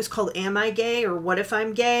think it was called Am I Gay or What If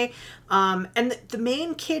I'm Gay? And the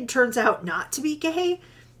main kid turns out not to be gay.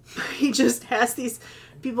 He just has these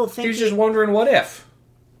people thinking. He's just wondering what if.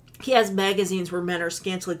 He has magazines where men are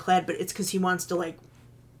scantily clad, but it's because he wants to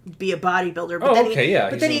be a bodybuilder.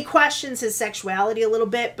 But then he questions his sexuality a little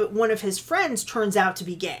bit, but one of his friends turns out to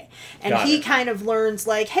be gay. And he kind of learns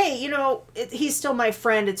hey, he's still my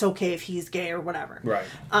friend. It's okay if he's gay or whatever. Right.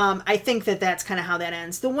 I think that's kind of how that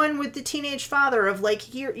ends. The one with the teenage father of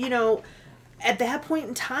here, at that point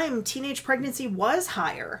in time, teenage pregnancy was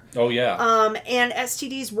higher. Oh, yeah. And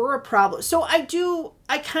STDs were a problem. So I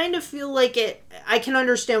kind of feel like I can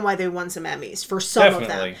understand why they won some Emmys for some of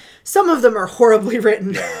them. Some of them are horribly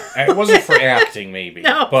written. Yeah. It wasn't for acting, maybe.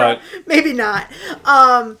 No, but maybe not.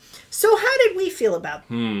 So how did we feel about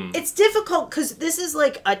it? It's difficult because this is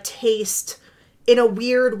like a taste in a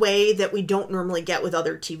weird way that we don't normally get with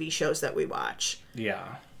other TV shows that we watch.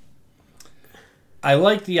 Yeah. I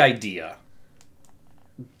like the idea.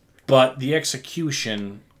 But the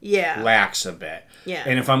execution lacks a bit. Yeah.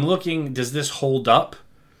 And if I'm looking, does this hold up?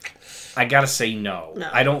 I gotta say no.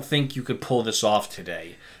 I don't think you could pull this off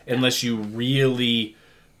today unless you really,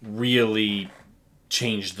 really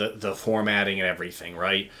change the formatting and everything,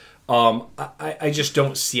 right? I just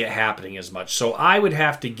don't see it happening as much. So I would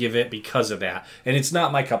have to give it because of that. And it's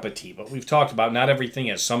not my cup of tea, but we've talked about not everything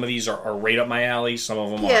is. Some of these are right up my alley, some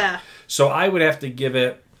of them aren't. So I would have to give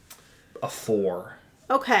it a 4.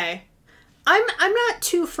 Okay. I'm not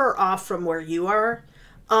too far off from where you are.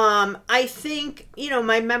 I think,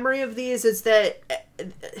 my memory of these is that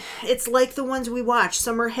it's like the ones we watch.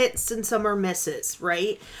 Some are hits and some are misses,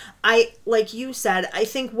 right? Like you said, I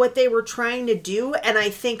think what they were trying to do, and I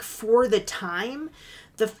think for the time,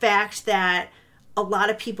 the fact that a lot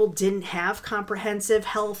of people didn't have comprehensive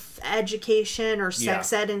health education or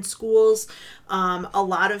sex ed in schools. A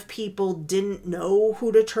lot of people didn't know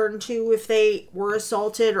who to turn to if they were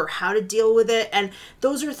assaulted or how to deal with it. And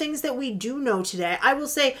those are things that we do know today. I will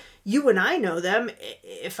say, you and I know them.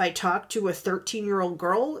 If I talk to a 13-year-old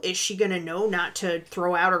girl, is she going to know not to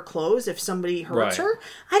throw out her clothes if somebody hurts her?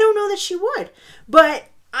 I don't know that she would. But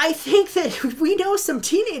I think that we know some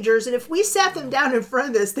teenagers, and if we sat them down in front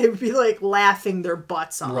of this, they would be laughing their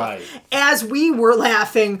butts off. Right. As we were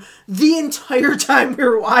laughing the entire time we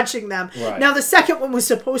were watching them. Right. Now, the second one was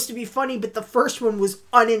supposed to be funny, but the first one was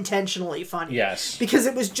unintentionally funny. Yes. Because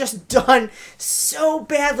it was just done so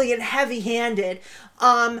badly and heavy-handed.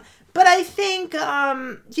 But I think,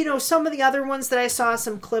 some of the other ones that I saw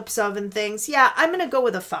some clips of and things, I'm going to go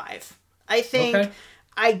with a 5. I think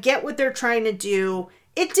I get what they're trying to do.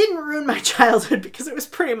 It didn't ruin my childhood because it was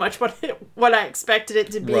pretty much what I expected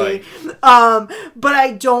it to be. Right. But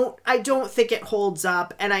I don't think it holds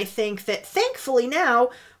up. And I think that thankfully now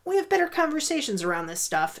we have better conversations around this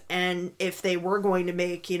stuff. And if they were going to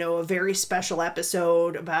make, a very special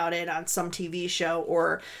episode about it on some TV show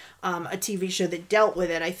or a TV show that dealt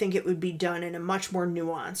with it, I think it would be done in a much more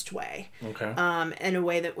nuanced way. Okay. In a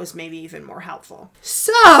way that was maybe even more helpful.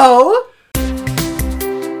 So...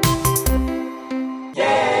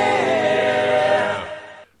 Yeah!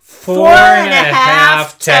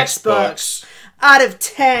 4.5 textbooks out of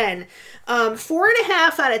 10.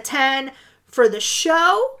 4.5 out of 10 for the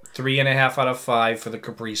show. 3.5 out of 5 for the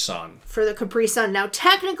Capri Sun. For the Capri Sun. Now,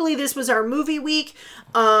 technically, this was our movie week.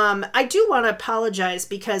 I do want to apologize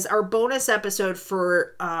because our bonus episode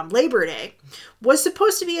for Labor Day was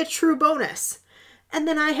supposed to be a true bonus. And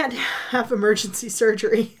then I had to have emergency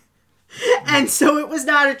surgery. And so it was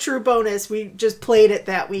not a true bonus. We just played it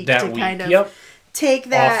that week kind of take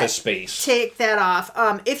that Office Space. Take that off.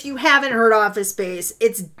 If you haven't heard Office Space,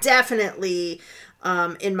 it's definitely,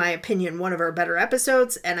 in my opinion, one of our better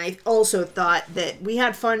episodes. And I also thought that we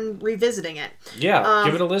had fun revisiting it. Yeah,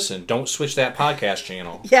 give it a listen. Don't switch that podcast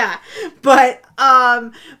channel. Yeah, but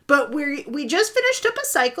we just finished up a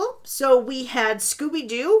cycle. So we had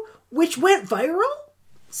Scooby-Doo, which went viral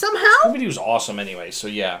somehow. Scooby-Doo's awesome anyway, so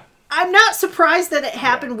yeah. I'm not surprised that it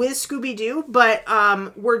happened with Scooby-Doo, but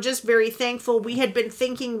we're just very thankful. We had been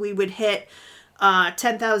thinking we would hit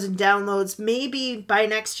 10,000 downloads maybe by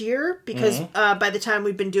next year, because by the time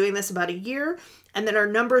we've been doing this about a year, and then our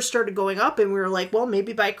numbers started going up, and we were like, well,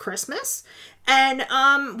 maybe by Christmas. And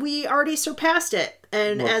we already surpassed it.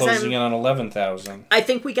 And we're closing in on 11,000. I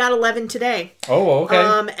think we got 11 today. Oh,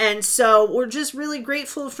 okay. And so we're just really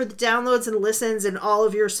grateful for the downloads and listens and all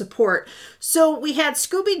of your support. So we had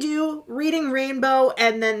Scooby-Doo, Reading Rainbow,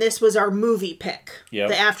 and then this was our movie pick. Yep.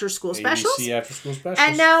 The Afterschool Specials. ABC Afterschool Specials.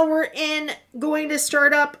 And now we're going to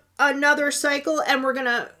start up another cycle, and we're going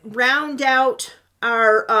to round out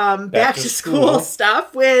our back to school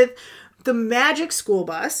stuff with the Magic School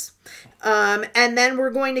Bus. And then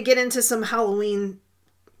we're going to get into some Halloween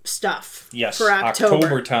stuff. Yes, for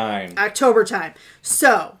October time. October time.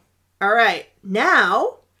 So, all right,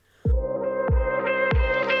 now,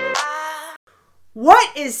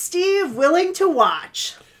 what is Steve willing to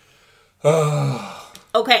watch?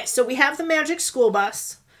 Okay, so we have the Magic School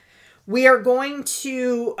Bus. We are going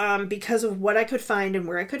to, because of what I could find and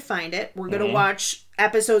where I could find it, we're going to watch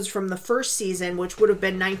episodes from the first season, which would have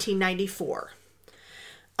been 1994.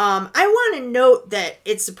 I want to note that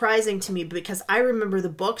it's surprising to me because I remember the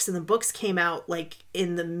books, and the books came out like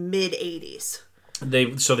in the mid 80s. They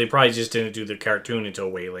probably just didn't do the cartoon until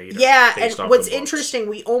way later. Yeah, and what's interesting,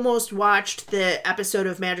 we almost watched the episode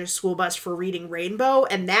of Magic School Bus for Reading Rainbow,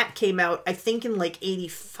 and that came out, I think, in like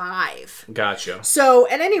 85. Gotcha. So,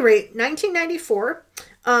 at any rate, 1994,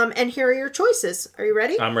 and here are your choices. Are you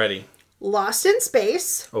ready? I'm ready. Lost in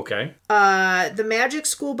Space. Okay. The Magic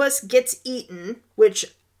School Bus Gets Eaten,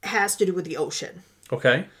 which has to do with the ocean.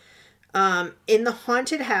 Okay. In the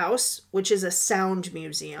Haunted House, which is a sound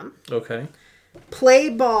museum. Okay. Play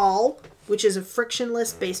Ball, which is a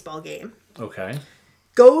frictionless baseball game. Okay.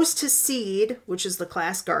 Goes to Seed, which is the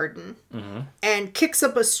class garden. Mm-hmm. And Kicks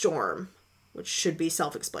Up a Storm, which should be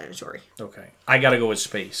self-explanatory. Okay. I gotta go with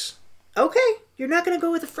Space. Okay. You're not going to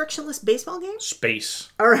go with a frictionless baseball game?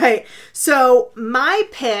 Space. All right. So my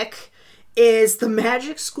pick is the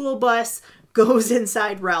Magic School Bus Goes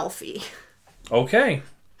Inside Ralphie. Okay.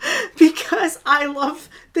 Because I love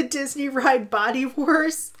the Disney ride Body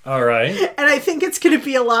Wars. All right. And I think it's going to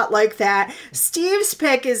be a lot like that. Steve's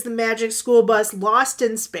pick is the Magic School Bus Lost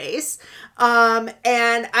in Space. And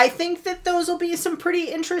I think that those will be some pretty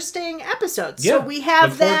interesting episodes. Yeah, so we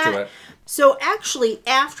have that. To it. So actually,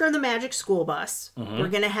 after the Magic School Bus, we're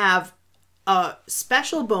going to have a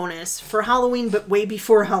special bonus for Halloween, but way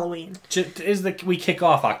before Halloween. We kick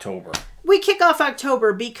off October. We kick off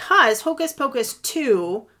October because Hocus Pocus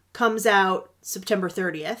 2 comes out September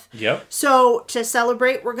 30th. Yep. So to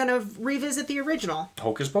celebrate, we're going to revisit the original.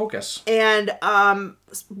 Hocus Pocus. And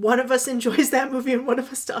one of us enjoys that movie and one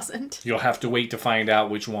of us doesn't. You'll have to wait to find out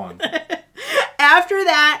which one. After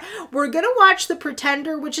that, we're going to watch The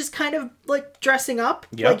Pretender, which is kind of like dressing up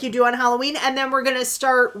like you do on Halloween. And then we're going to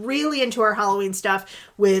start really into our Halloween stuff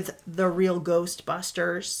with The Real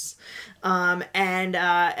Ghostbusters.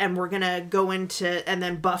 And we're going to go into, and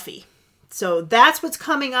then Buffy. So that's what's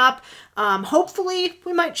coming up. Hopefully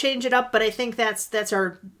we might change it up, but I think that's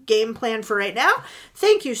our game plan for right now.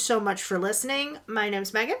 Thank you so much for listening. My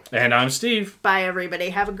name's Megan. And I'm Steve. Bye, everybody.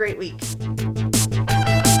 Have a great week.